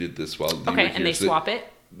here and you did this while you were here. Okay, and they swap it?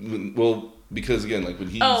 Well, because again, like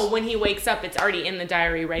when he wakes up, it's already in the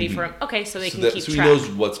diary ready for him. Okay, so they can keep track. So he knows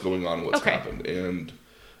what's going on and what's happened. And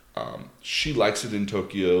she likes it in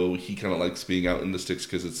Tokyo. He kind of likes being out in the sticks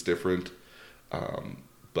because it's different.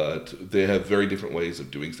 But they have very different ways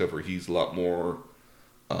of doing stuff where he's a lot more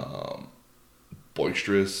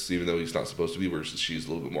boisterous, even though he's not supposed to be, whereas she's a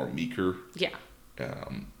little bit more meeker. Yeah.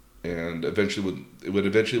 And eventually, what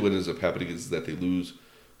ends up happening is that they lose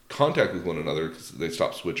contact with one another because they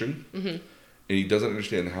stop switching. Mm-hmm. And he doesn't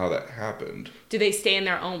understand how that happened. Do they stay in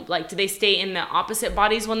their own, like, do they stay in the opposite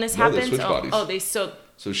bodies when this happens? They switch bodies. Oh,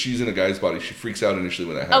 So she's in a guy's body. She freaks out initially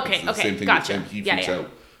when that happens. Okay, the same thing gotcha. with him. He freaks out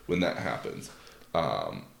when that happens.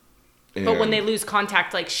 But when they lose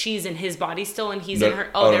contact, like, she's in his body still and he's in her...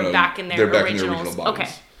 Oh, they're back in their original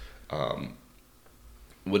bodies. Okay.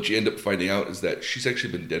 What you end up finding out is that she's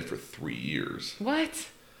actually been dead for 3 years. What?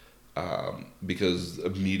 Because a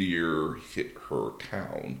meteor hit her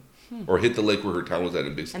town. Or hit the lake where her town was at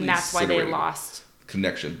and basically And that's why they lost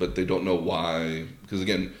connection. But they don't know why. Because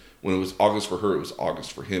again, when it was August for her, it was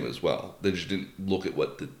August for him as well. They just didn't look at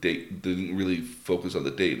what the date... They didn't really focus on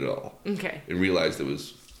the date at all. Okay. And realized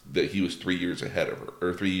that he was 3 years ahead of her.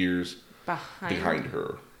 Or 3 years behind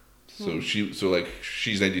her. So she's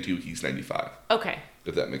 92, he's 95. Okay.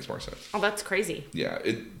 If that makes more sense. Oh, that's crazy. Yeah,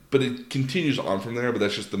 but it continues on from there. But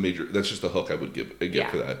that's just the hook I would get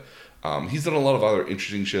for that. He's done a lot of other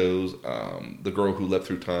interesting shows. The Girl Who Leapt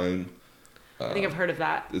Through Time. I think I've heard of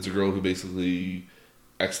that. It's a girl who basically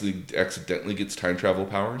accidentally gets time travel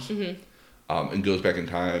powers, and goes back in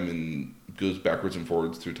time and goes backwards and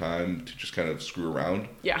forwards through time to just kind of screw around.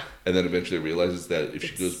 Yeah. And then eventually realizes that if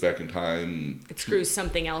she goes back in time, it screws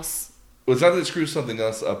something else. Well, it's not that it screws something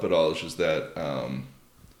else up at all. It's just that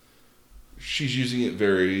she's using it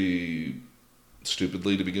very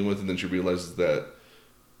stupidly to begin with, and then she realizes that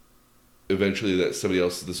eventually this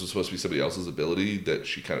was supposed to be somebody else's ability that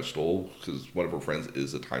she kind of stole because one of her friends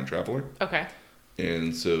is a time traveler. Okay.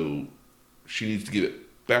 And so she needs to give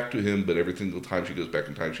it back to him, but every single time she goes back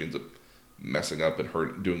in time, she ends up messing up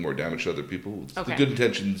and doing more damage to other people. The good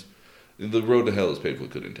intentions... The road to hell is paved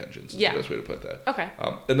with good intentions. Is the best way to put that. Okay.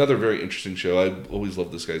 Another very interesting show. I always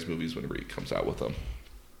love this guy's movies whenever he comes out with them.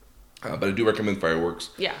 But I do recommend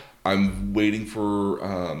Fireworks. Yeah. I'm waiting for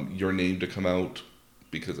Your Name to come out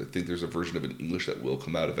because I think there's a version of it in English that will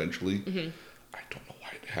come out eventually. Mm-hmm. I don't know why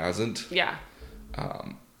it hasn't. Yeah.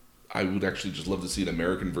 I would actually just love to see an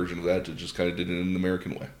American version of that to just kind of did it in an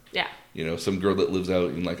American way. Yeah. You know, some girl that lives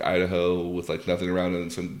out in like Idaho with like nothing around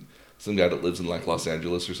and some guy that lives in like Los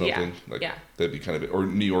Angeles or something. That'd be kind of it. Or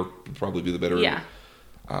New York would probably be the better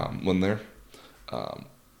one there.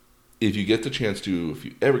 If you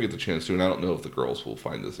ever get the chance to, and I don't know if the girls will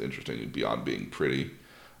find this interesting beyond being pretty,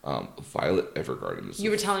 Violet Evergarden You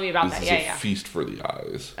were telling me about that. Is a feast for the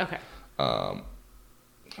eyes. Okay. Let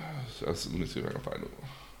me see if I can find it.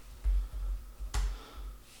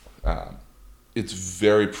 It's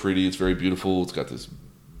very pretty. It's very beautiful. It's got this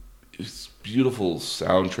beautiful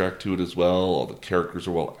soundtrack to it as well. All the characters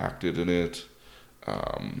are well acted in it.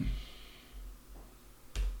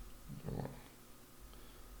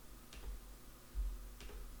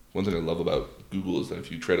 One thing I love about Google is that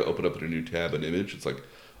if you try to open up in a new tab an image, it's like,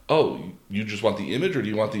 oh, you just want the image or do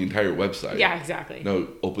you want the entire website? Yeah, exactly. No,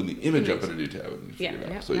 open the image up in a new tab.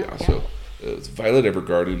 And So it's Violet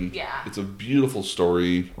Evergarden. Yeah. It's a beautiful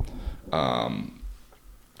story. Again,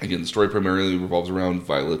 the story primarily revolves around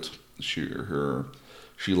Violet. She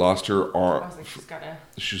lost her arm.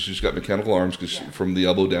 She's got mechanical arms because from the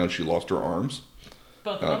elbow down she lost her arms.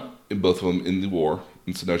 Both of them? Both of them in the war,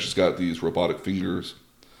 and so now she's got these robotic fingers.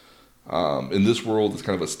 In this world, it's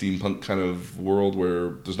kind of a steampunk kind of world where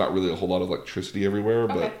there's not really a whole lot of electricity everywhere,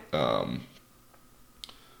 but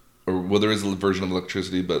there is a version of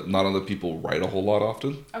electricity, but not other people write a whole lot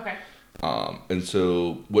often. Okay. And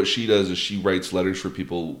so what she does is she writes letters for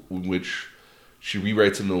people in which she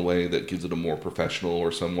rewrites it in a way that gives it a more professional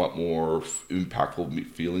or somewhat more impactful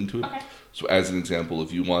feeling to it. Okay. So as an example,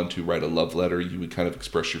 if you wanted to write a love letter, you would kind of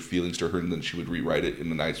express your feelings to her, and then she would rewrite it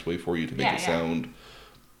in a nice way for you to make it sound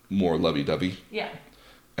more lovey-dovey. Yeah.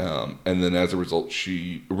 And then as a result,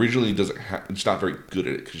 she originally she's not very good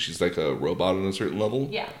at it because she's like a robot on a certain level.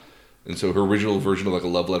 Yeah. And so her original version of like a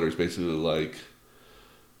love letter is basically like,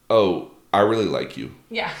 oh, I really like you.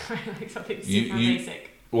 Yeah, like something super basic.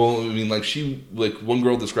 Well, I mean, one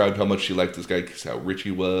girl described how much she liked this guy because how rich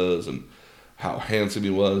he was and how handsome he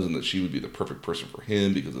was, and that she would be the perfect person for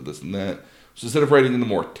him because of this and that. So instead of writing in a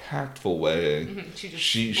more tactful way,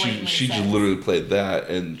 she just literally played that,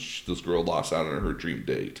 and this girl lost out on her dream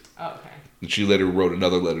date. Oh, okay. And she later wrote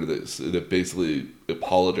another letter that basically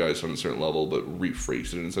apologized on a certain level, but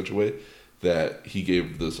rephrased it in such a way that he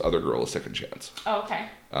gave this other girl a second chance. Oh, okay.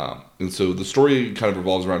 And so the story kind of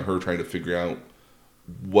revolves around her trying to figure out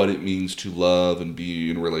what it means to love and be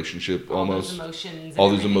in a relationship. All these emotions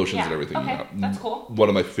and everything. Okay, that's cool. One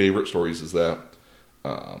of my favorite stories is that,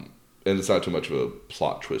 and it's not too much of a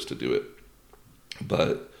plot twist to do it.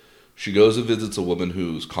 But she goes and visits a woman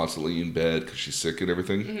who's constantly in bed because she's sick and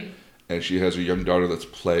everything. Mm-hmm. And she has a young daughter that's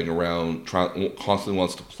playing around, constantly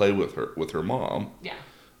wants to play with her mom. Yeah.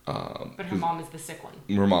 But her mom is the sick one.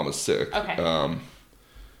 Her mom is sick. Okay.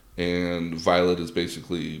 And Violet is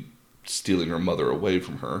basically stealing her mother away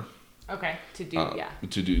from her. Okay.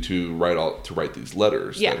 To write these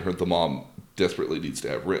letters that the mom desperately needs to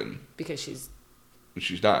have written because she's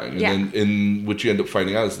dying. And then what you end up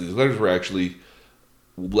finding out is these letters were actually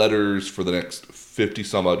letters for the next 50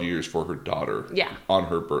 some odd years for her daughter. Yeah. On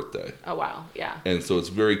her birthday. Oh wow. Yeah. And so it's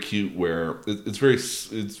very cute where it's very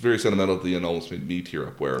sentimental at the end, almost made me tear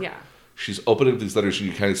up where she's opening up these letters and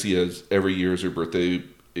you kind of see as every year as her birthday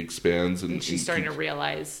expands and she's starting to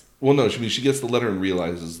realize. Well, no, she gets the letter and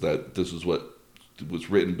realizes that this is what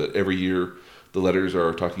was written, but every year the letters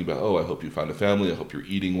are talking about, I hope you found a family, I hope you're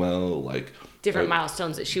eating well, like different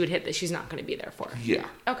milestones that she would hit that she's not going to be there for. Yeah.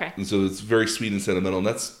 Okay. And so it's very sweet and sentimental, and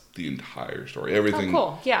that's the entire story. Everything. Oh,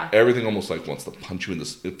 cool. Yeah. Everything almost like wants to punch you in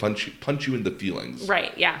the feelings.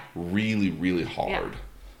 Right. Yeah. Really, really hard. Yeah.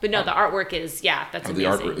 But no, the artwork is that's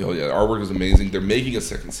amazing. The artwork is amazing. They're making a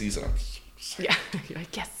second season. Yeah.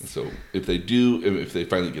 Yes. So if they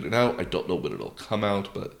finally get it out, I don't know when it'll come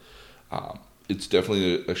out, but it's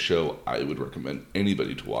definitely a show I would recommend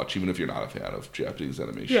anybody to watch, even if you're not a fan of Japanese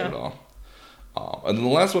animation at all. And then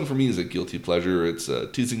the last one for me is a guilty pleasure. It's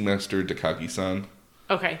Teasing Master Takagi-san.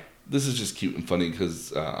 Okay. This is just cute and funny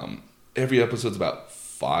because every episode's about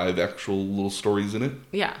 5 actual little stories in it.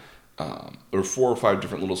 Yeah. Or 4 or 5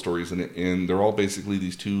 different little stories in it, and they're all basically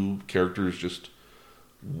these two characters. Just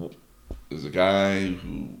there's a guy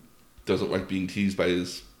who doesn't like being teased by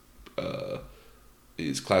his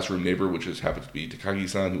classroom neighbor, which just happens to be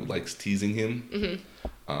Takagi-san, who likes teasing him.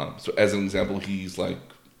 Mm-hmm. So as an example, he's like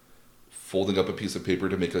folding up a piece of paper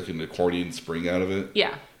to make like an accordion spring out of it.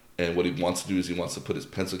 Yeah. And what he wants to do is he wants to put his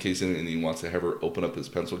pencil case in it, and he wants to have her open up his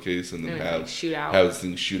pencil case and then have this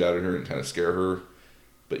thing shoot out at her and kind of scare her.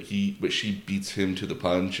 But she beats him to the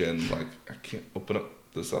punch, and like, I can't open up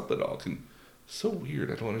this up at all. So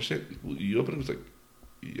weird. I don't understand. Will you open it? It's like,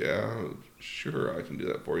 yeah, sure, I can do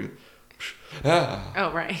that for you.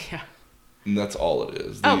 Oh right, yeah. And that's all it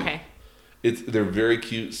is. Okay. They're very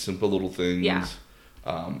cute, simple little things. Yeah.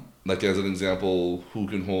 Like as an example, who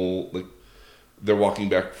can hold like. They're walking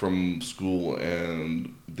back from school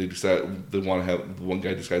and they decide they want to have, one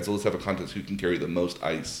guy decides, let's have a contest who can carry the most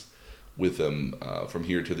ice with them from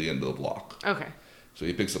here to the end of the block. Okay. So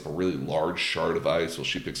he picks up a really large shard of ice, while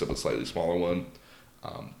she picks up a slightly smaller one.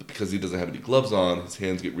 But because he doesn't have any gloves on, his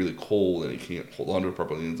hands get really cold and he can't hold on to it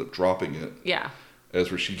properly and ends up dropping it. Yeah. As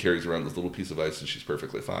where she carries around this little piece of ice and she's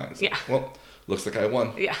perfectly fine. So, yeah. Well, looks like I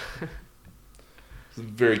won. Yeah. It's a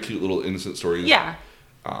very cute little innocent story. Yeah.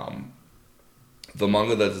 The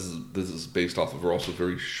manga that this is based off of are also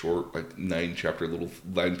very short, like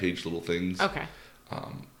 9-page little things. Okay.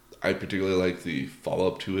 I particularly like the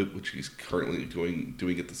follow-up to it, which he's currently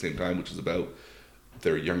doing at the same time, which is about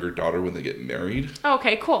their younger daughter when they get married.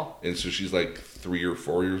 Okay, cool. And so she's like 3 or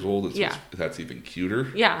 4 years old. And so that's even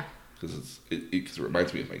cuter. Yeah. Because it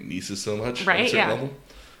reminds me of my nieces so much. Right, on a certain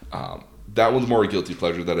level. That one's more a guilty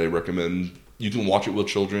pleasure that I recommend. You can watch it with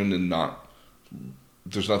children and not...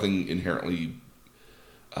 There's nothing inherently...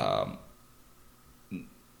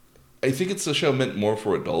 I think it's a show meant more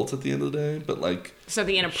for adults at the end of the day, but like...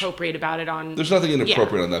 Something inappropriate about it on... There's nothing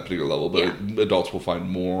inappropriate on that particular level, but adults will find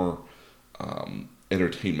more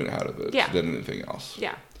entertainment out of it than anything else.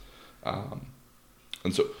 Yeah.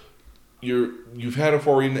 And so, you've had a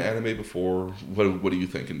foray into anime before. What do you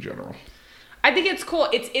think in general? I think it's cool.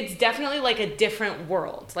 It's definitely like a different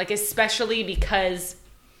world, like especially because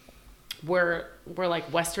we're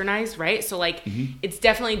like westernized, right? So like it's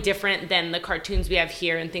definitely different than the cartoons we have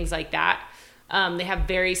here and things like that. They have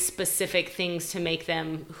very specific things to make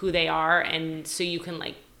them who they are, and so you can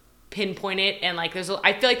like pinpoint it. And like I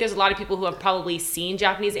feel like there's a lot of people who have probably seen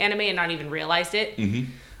Japanese anime and not even realized it,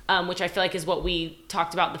 which I feel like is what we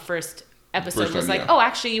talked about the first episode. Was like, oh,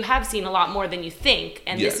 actually, you have seen a lot more than you think,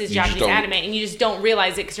 and this is Japanese anime, and you just don't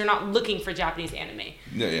realize it because you're not looking for Japanese anime.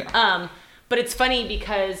 Yeah. But it's funny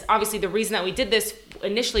because obviously the reason that we did this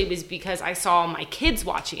initially was because I saw my kids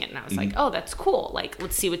watching it, and I was like, oh, that's cool. Like,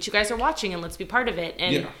 let's see what you guys are watching and let's be part of it.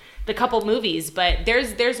 And the couple movies, but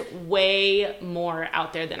there's way more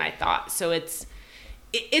out there than I thought. So it's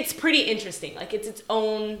pretty interesting. Like it's its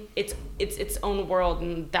own world,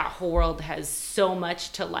 and that whole world has so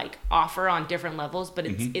much to like offer on different levels, but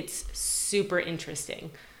it's super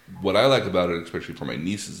interesting. What I like about it, especially for my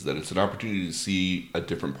nieces, is that it's an opportunity to see a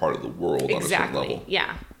different part of the world on a certain level.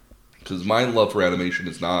 Yeah. Because my love for animation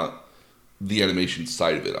is not the animation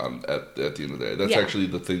side of it at the end of the day. That's Yeah. actually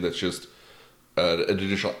the thing that's just an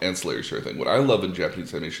additional ancillary sort of thing. What I love in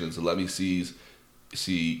Japanese animation is to let me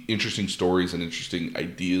see interesting stories and interesting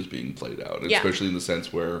ideas being played out, and Yeah. especially in the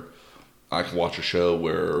sense where I can watch a show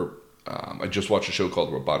where I just watched a show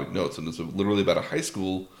called Robotic Notes, and it's literally about a high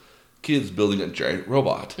school kids building a giant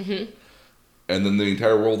robot, and then the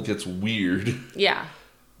entire world gets weird. Yeah.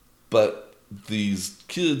 But these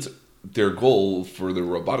kids, their goal for their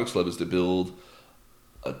robotics lab is to build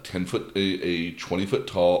a 10-foot, a 20-foot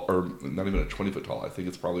tall, or not even a 20-foot tall. I think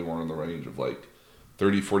it's probably more in the range of like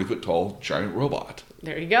 30, 40-foot tall giant robot.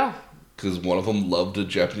 There you go. Because one of them loved a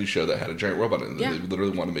Japanese show that had a giant robot in it. Yeah. They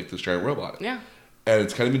literally want to make this giant robot. Yeah. And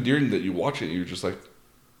it's kind of endearing that you watch it and you're just like,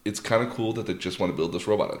 it's kind of cool that they just want to build this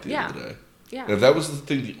robot at the end of the day. Yeah. And if that was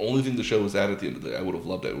the only thing the show was at the end of the day, I would have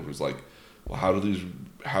loved it. It was like, well, how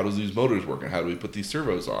does these motors work and how do we put these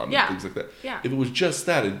servos on Yeah. and things like that. Yeah. If it was just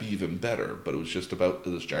that, it'd be even better. But it was just about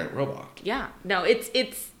this giant robot. Yeah. No,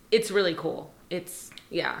 it's really cool.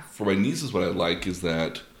 Yeah. For my nieces, what I like is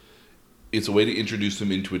that it's a way to introduce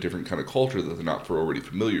them into a different kind of culture that they're not already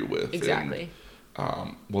familiar with. Exactly.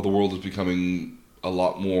 And, well, the world is becoming a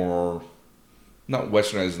lot more, not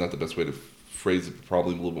westernized is not the best way to phrase it, but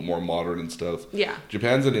probably a little bit more modern and stuff. Yeah.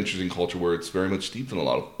 Japan's an interesting culture where it's very much steeped in a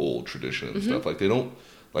lot of old tradition and stuff. Like, they don't,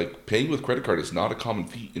 like, paying with credit card is not a common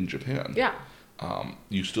feat in Japan. Yeah.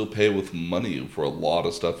 You still pay with money for a lot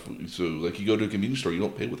of stuff. So, like, you go to a convenience store, you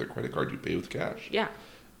don't pay with a credit card, you pay with cash. Yeah.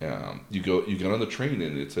 You get on the train,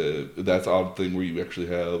 and that's an odd thing where you actually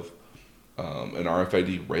have an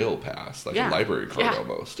RFID rail pass, like a library card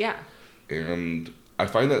almost. Yeah. And I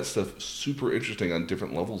find that stuff super interesting on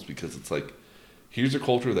different levels because it's like, here's a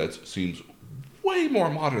culture that seems way more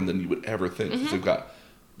modern than you would ever think. 'Cause they've got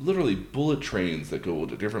literally bullet trains that go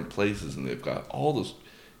to different places, and they've got all this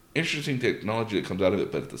interesting technology that comes out of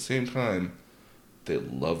it. But at the same time, they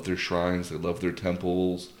love their shrines, they love their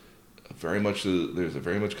temples. There's a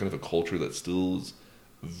very much kind of a culture that still is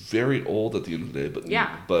very old at the end of the day,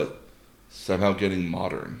 but somehow getting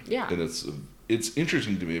modern. Yeah. And it's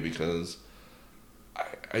interesting to me because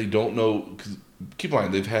I don't know. Cause keep in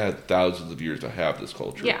mind, they've had thousands of years to have this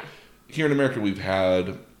culture. Yeah. Here in America, we've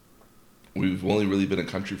only really been a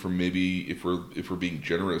country for maybe, if we're being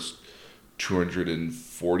generous,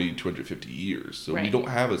 240, 250 years. So we don't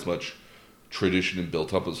have as much tradition and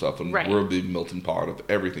built up and stuff, and we're a big melting pot of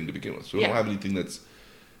everything to begin with. So we don't have anything that's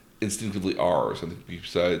instinctively ours. I think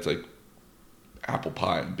besides like apple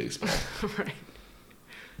pie and baseball. Right.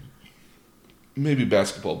 Maybe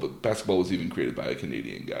basketball, but basketball was even created by a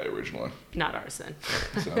Canadian guy originally. Not ours then.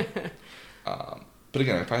 So, but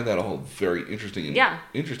again, I find that all very interesting. And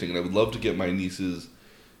interesting, and I would love to get my nieces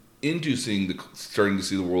into starting to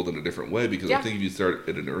see the world in a different way, because I think if you start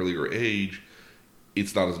at an earlier age,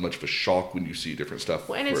 it's not as much of a shock when you see different stuff.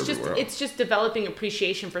 Well, and it's just developing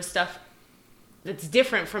appreciation for stuff that's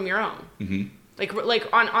different from your own. Mm-hmm. Like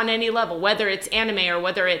on any level, whether it's anime or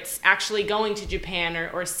whether it's actually going to Japan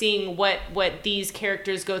or seeing what these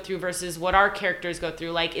characters go through versus what our characters go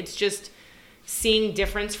through. Like, it's just seeing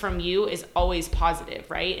difference from you is always positive,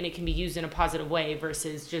 right? And it can be used in a positive way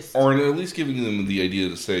versus just... Or at least giving them the idea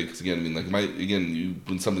to say, because again, I mean, like,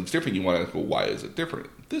 when something's different, you want to go, why is it different?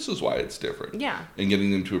 This is why it's different. Yeah. And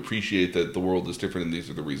getting them to appreciate that the world is different and these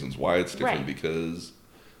are the reasons why it's different, because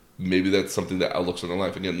maybe that's something that outlooks on their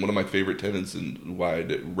life. Again, one of my favorite tenets and why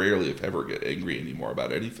I rarely, if ever, get angry anymore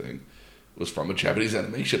about anything was from a Japanese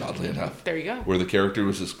animation, oddly enough. There you go. Where the character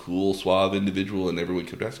was this cool, suave individual, and everyone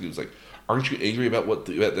kept asking, it was like, aren't you angry about what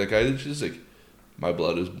that guy did? She's like, my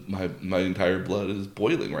entire blood is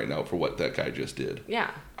boiling right now for what that guy just did.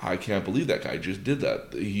 Yeah. I can't believe that guy just did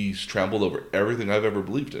that. He's trampled over everything I've ever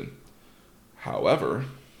believed in. However,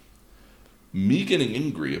 me getting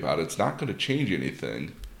angry about it's not going to change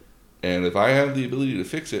anything. And if I have the ability to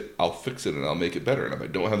fix it, I'll fix it and I'll make it better. And if I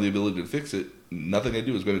don't have the ability to fix it, nothing I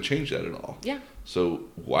do is going to change that at all. Yeah. So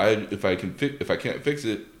if I can't fix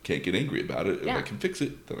it, can't get angry about it. If I can fix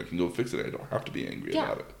it, then I can go fix it. I don't have to be angry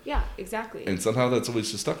about it. Yeah, exactly. And somehow that's always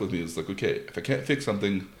just stuck with me. It's like, okay, if I can't fix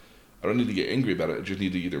something, I don't need to get angry about it. I just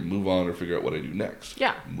need to either move on or figure out what I do next.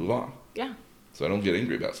 Yeah. Move on. Yeah. So I don't get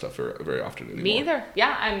angry about stuff very often anymore. Me either.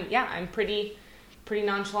 Yeah, I'm pretty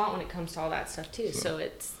nonchalant when it comes to all that stuff too. So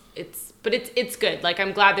it's good. Like,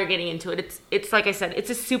 I'm glad they're getting into it. It's like I said, it's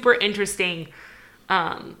a super interesting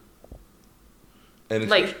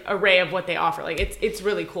array of what they offer. Like, it's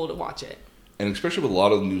really cool to watch it. And especially with a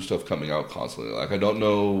lot of new stuff coming out constantly. Like, I don't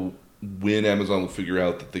know when Amazon will figure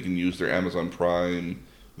out that they can use their Amazon Prime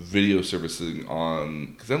video servicing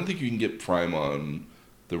on, because I don't think you can get Prime on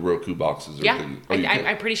the Roku boxes or things.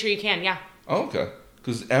 I'm pretty sure you can. Yeah. Oh, okay.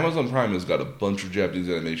 Because Amazon Prime has got a bunch of Japanese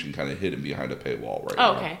animation kind of hidden behind a paywall right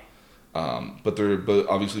Oh, now. okay. But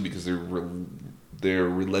obviously because they're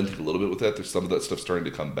relenting a little bit with that. There's some of that stuff starting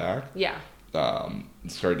to come back. Yeah.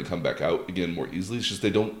 It's starting to come back out again more easily. It's just they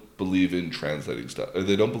don't believe in translating stuff. Or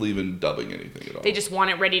they don't believe in dubbing anything at all. They just want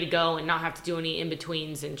it ready to go and not have to do any in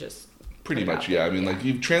betweens and just pretty put it much, out yeah. there. I mean,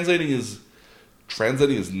 like translating is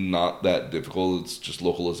not that difficult. It's just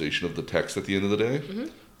localization of the text at the end of the day.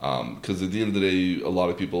 Because at the end of the day, a lot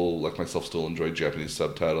of people like myself still enjoy Japanese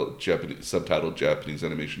subtitled Japanese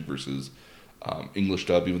animation versus English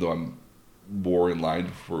dub. Even though I'm more in line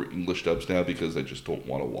for English dubs now because I just don't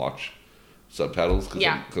want to watch subtitles because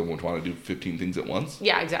I won't want to do 15 things at once.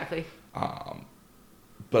 Yeah, exactly.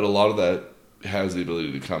 But a lot of that has the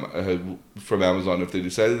ability to come from Amazon if they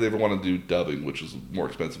decided they ever want to do dubbing, which is more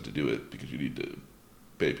expensive to do it because you need to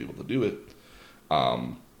pay people to do it.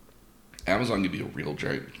 Amazon can be a real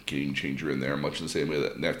giant game changer in there, much in the same way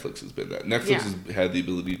that Netflix has been that. Netflix has had the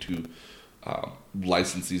ability to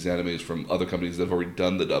license these animes from other companies that have already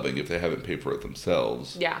done the dubbing if they haven't paid for it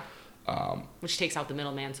themselves. Yeah. Which takes out the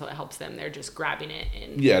middleman, so it helps them. They're just grabbing it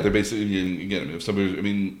and they're basically again.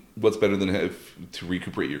 What's better than to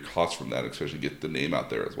recuperate your costs from that, especially get the name out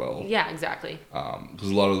there as well. Yeah, exactly.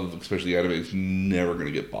 Because a lot of, especially anime, is never going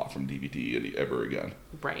to get bought from DVD ever again.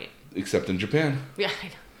 Right. Except in Japan. Yeah, I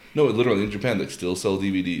know. No, literally in Japan they still sell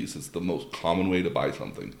DVDs. It's the most common way to buy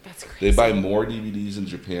something. That's crazy. They buy more DVDs in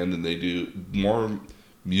Japan than they do more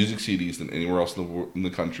music CDs than anywhere else in the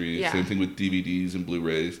country. Yeah. Same thing with DVDs and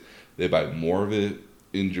Blu-rays. They buy more of it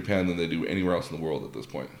in Japan than they do anywhere else in the world at this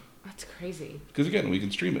point. That's crazy. Because again, we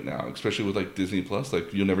can stream it now, especially with like Disney Plus.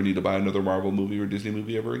 Like you'll never need to buy another Marvel movie or Disney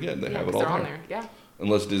movie ever again. They have it all on there. Yeah.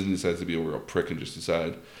 Unless Disney decides to be a real prick and just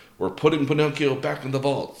decide we're putting Pinocchio back in the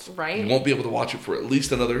vaults. Right. You won't be able to watch it for at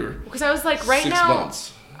least another because I was like 6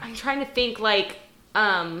 months. I'm trying to think like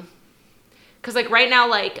because like right now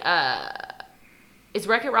like is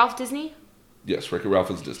Wreck-It Ralph Disney? Yes, Wreck-It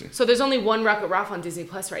Ralph is Disney. So there's only one Wreck-It Ralph on Disney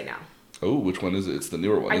Plus right now. Oh, which one is it? It's the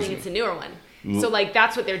newer one. I think it's the newer one. So like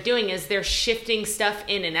that's what they're doing is they're shifting stuff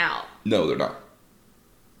in and out. No, they're not.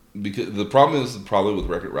 Because the problem is probably with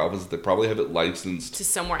Wreck-It Ralph is they probably have it licensed to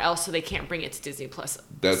somewhere else, so they can't bring it to Disney Plus.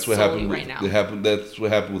 That's what happened right now. That's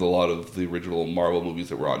what happened with a lot of the original Marvel movies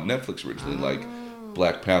that were on Netflix originally, like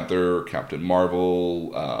Black Panther, Captain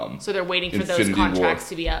Marvel. So they're waiting for Infinity those contracts War.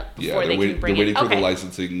 to be up before Yeah, they can bring they're waiting it. for the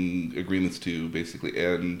licensing agreements to basically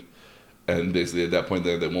end, and basically at that point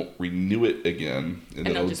they won't renew it again, and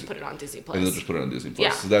they'll just put it on Disney Plus. And they'll just put it on Disney Plus.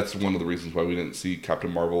 Yeah. So that's one of the reasons why we didn't see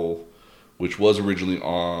Captain Marvel, which was originally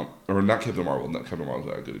on, or not Captain Marvel. Not Captain Marvel is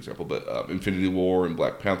not a good example, but Infinity War and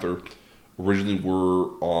Black Panther originally were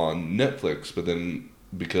on Netflix, but then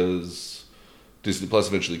because Disney Plus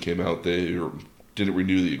eventually came out, they didn't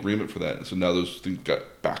renew the agreement for that, and so now those things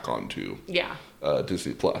got back onto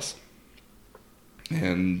Disney Plus.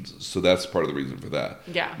 And so that's part of the reason for that.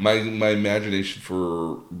 Yeah. My imagination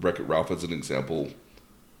for Wreck-It Ralph as an example,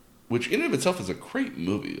 which in and of itself is a great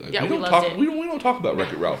movie. Like, Yeah, we loved it. We don't talk about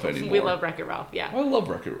Wreck-It Ralph anymore. We love Wreck-It Ralph. Yeah. I love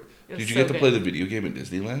Wreck-It Ralph. Did you get to play the video game in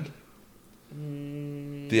Disneyland?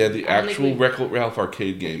 They had the actual Wreck-It Ralph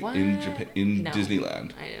arcade game in Japan, No.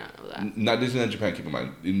 Disneyland. I did not know that. Not Disneyland Japan, keep in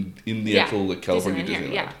mind. In the actual like California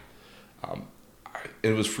Disneyland Disneyland. here,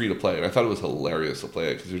 And it was free to play, and I thought it was hilarious to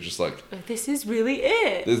play it because you're just like, this is really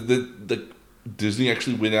it. the Disney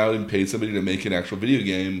actually went out and paid somebody to make an actual video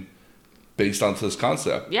game based on this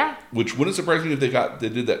concept. Yeah. Which wouldn't surprise me if they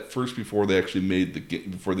did that first before they actually made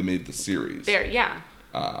the series.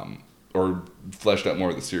 Or fleshed out more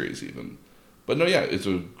of the series even. But no, yeah, it's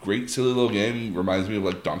a great silly little game. Reminds me of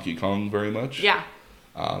like Donkey Kong very much. Yeah.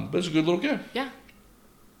 But it's a good little game. Yeah.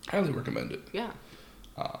 Highly recommend it. Yeah.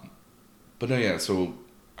 But no, yeah, so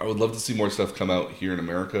I would love to see more stuff come out here in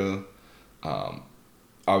America.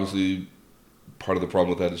 Obviously, part of the problem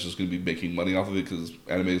with that is just going to be making money off of it because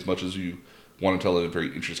anime, as much as you want to tell a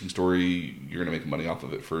very interesting story, you're going to make money off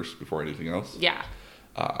of it first before anything else. Yeah.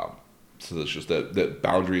 So there's just that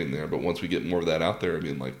boundary in there. But once we get more of that out there, I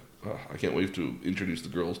mean, like, I can't wait to introduce the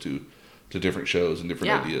girls to different shows and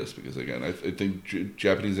different ideas because, again, I think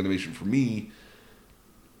Japanese animation for me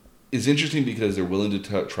is interesting because they're willing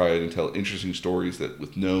to try and tell interesting stories that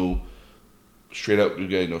with no straight out good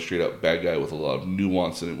guy, no straight out bad guy, with a lot of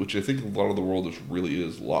nuance in it, which I think a lot of the world really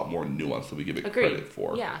is a lot more nuance than we give it credit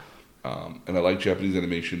for. Yeah. And I like Japanese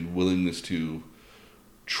animation willingness to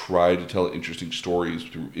try to tell interesting stories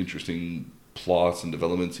through interesting plots and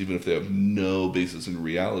developments, even if they have no basis in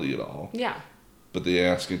reality at all. Yeah. But they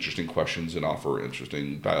ask interesting questions and offer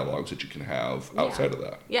interesting dialogues that you can have outside of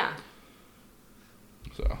that. Yeah.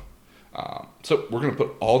 So, So we're going to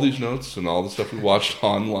put all these notes and all the stuff we watched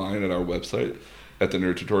online at our website at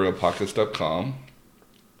thenerdtutorialpodcast.com.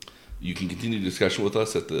 You can continue discussion with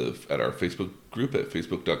us at our Facebook group at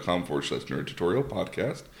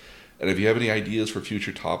facebook.com/nerdtutorialpodcast. And if you have any ideas for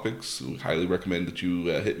future topics, we highly recommend that you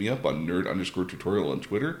hit me up on nerd_tutorial on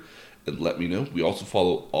Twitter and let me know. We also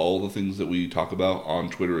follow all the things that we talk about on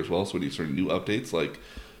Twitter as well. So any sort of new updates like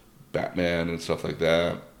Batman and stuff like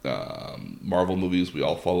that, Marvel movies, we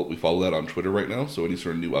follow that on Twitter right now. So any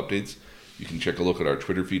sort of new updates, you can check a look at our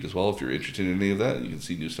Twitter feed as well if you're interested in any of that. You can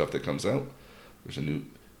see new stuff that comes out. There's a new,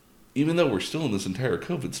 even though we're still in this entire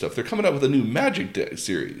COVID stuff, they're coming out with a new Magic Deck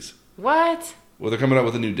series. What? Well, they're coming out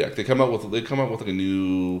with a new deck. They come out with like a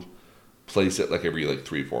new playset like every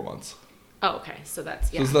 3-4 months. Oh, okay. So that's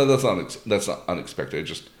So that's not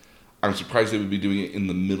unexpected. I'm surprised they would be doing it in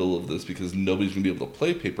the middle of this because nobody's gonna be able to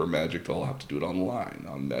play Paper Magic. They'll have to do it online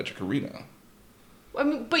on Magic Arena. I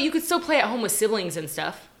mean, but you could still play at home with siblings and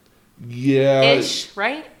stuff. Yeah. Ish,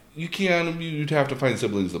 right? You can. You'd have to find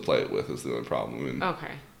siblings to play it with. Is the only problem. I mean,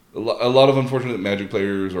 Okay. A lot of unfortunate Magic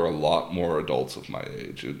players are a lot more adults of my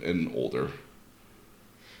age and older.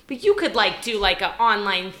 But you could do an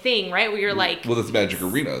online thing, right? Where you're Well, it's Magic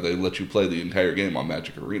Arena. They let you play the entire game on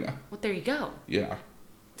Magic Arena. Well, there you go. Yeah.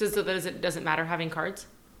 Doesn't matter having cards?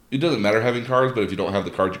 It doesn't matter having cards, but if you don't have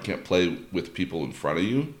the cards, you can't play with people in front of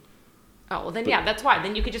you. Oh, well then that's why.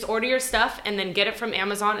 Then you could just order your stuff and then get it from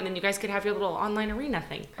Amazon, and then you guys could have your little online arena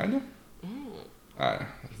thing. I know.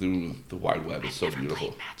 The wide web is so I've never beautiful.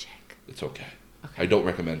 played Magic. It's okay. I don't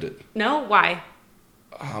recommend it. No? Why?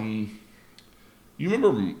 You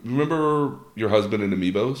remember your husband in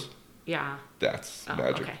Amiibos? Yeah. That's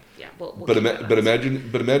Magic. Okay. Yeah. We'll But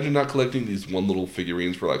imagine not collecting these one little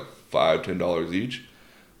figurines for like $5-10 each.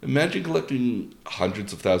 Imagine collecting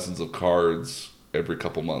hundreds of thousands of cards every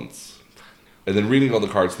couple months, and then reading all the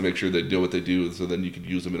cards to make sure they do what they do, so then you could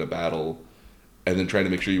use them in a battle, and then trying to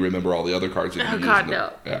make sure you remember all the other cards. That Oh you God, use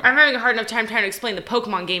no! Yeah. I'm having a hard enough time trying to explain the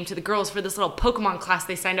Pokemon game to the girls for this little Pokemon class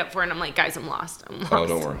they signed up for, and I'm like, guys, I'm lost. Oh,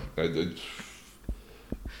 don't worry.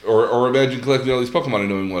 Or imagine collecting all these Pokemon and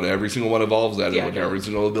knowing what every single one evolves at, and what every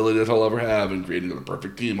single ability that I'll ever have, and creating the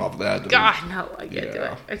perfect team off of that. God, no, I can't do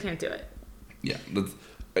it. I can't do it. Yeah,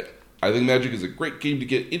 I think Magic is a great game to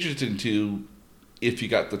get interested into if you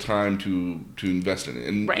got the time to invest in it.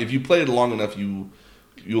 And if you play it long enough, you'll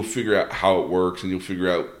figure out how it works, and you'll figure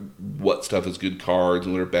out what stuff is good cards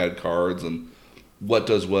and what are bad cards, and what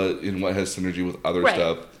does what and what has synergy with other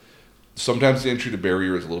stuff. Sometimes the entry to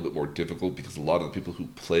barrier is a little bit more difficult because a lot of the people who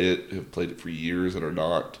play it have played it for years and are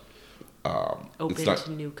not open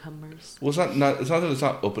to newcomers. Well, it's not that it's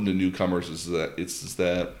not open to newcomers. It's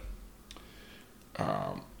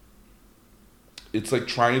like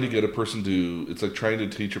trying to get a person to. It's like trying to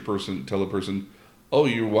tell a person, oh,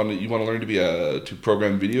 you want to learn to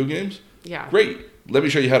program video games? Yeah. Great. Let me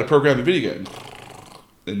show you how to program a video game.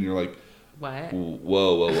 And you're like, what?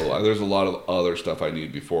 Whoa. There's a lot of other stuff I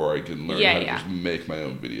need before I can learn how to just make my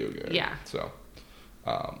own video game. Yeah. So,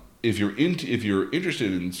 if you're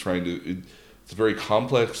interested in trying to, it's a very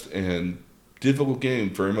complex and difficult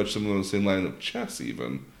game, very much similar to the same line of chess,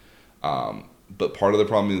 even. But part of the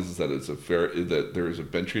problem is that that there is a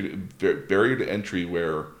barrier to entry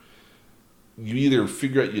where you either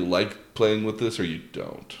figure out you like playing with this or you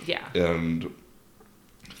don't. Yeah. And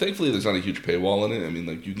thankfully, there's not a huge paywall in it. I mean,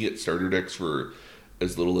 like you can get starter decks for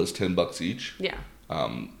as little as $10 each. Yeah.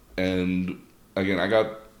 And again, I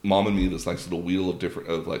got Mom and Me this nice little wheel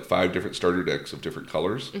of like 5 different starter decks of different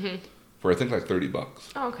colors for I think like $30.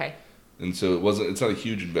 Oh, okay. And so it's not a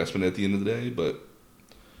huge investment at the end of the day, but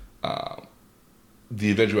the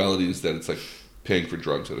eventuality is that it's like paying for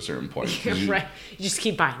drugs at a certain point. Right. You just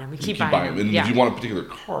keep buying them. And keep buying them. And if you want a particular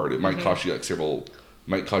card, it might cost you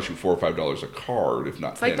might cost you $4 or $5 a card, if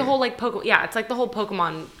not. It's like the whole it's like the whole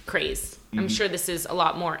Pokemon craze. I'm sure this is a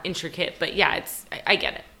lot more intricate, but yeah, I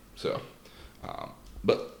get it. So,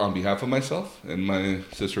 but on behalf of myself and my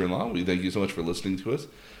sister-in-law, we thank you so much for listening to us.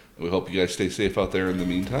 And we hope you guys stay safe out there in the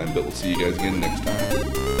meantime, but we'll see you guys again next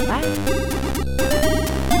time.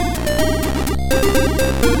 Bye.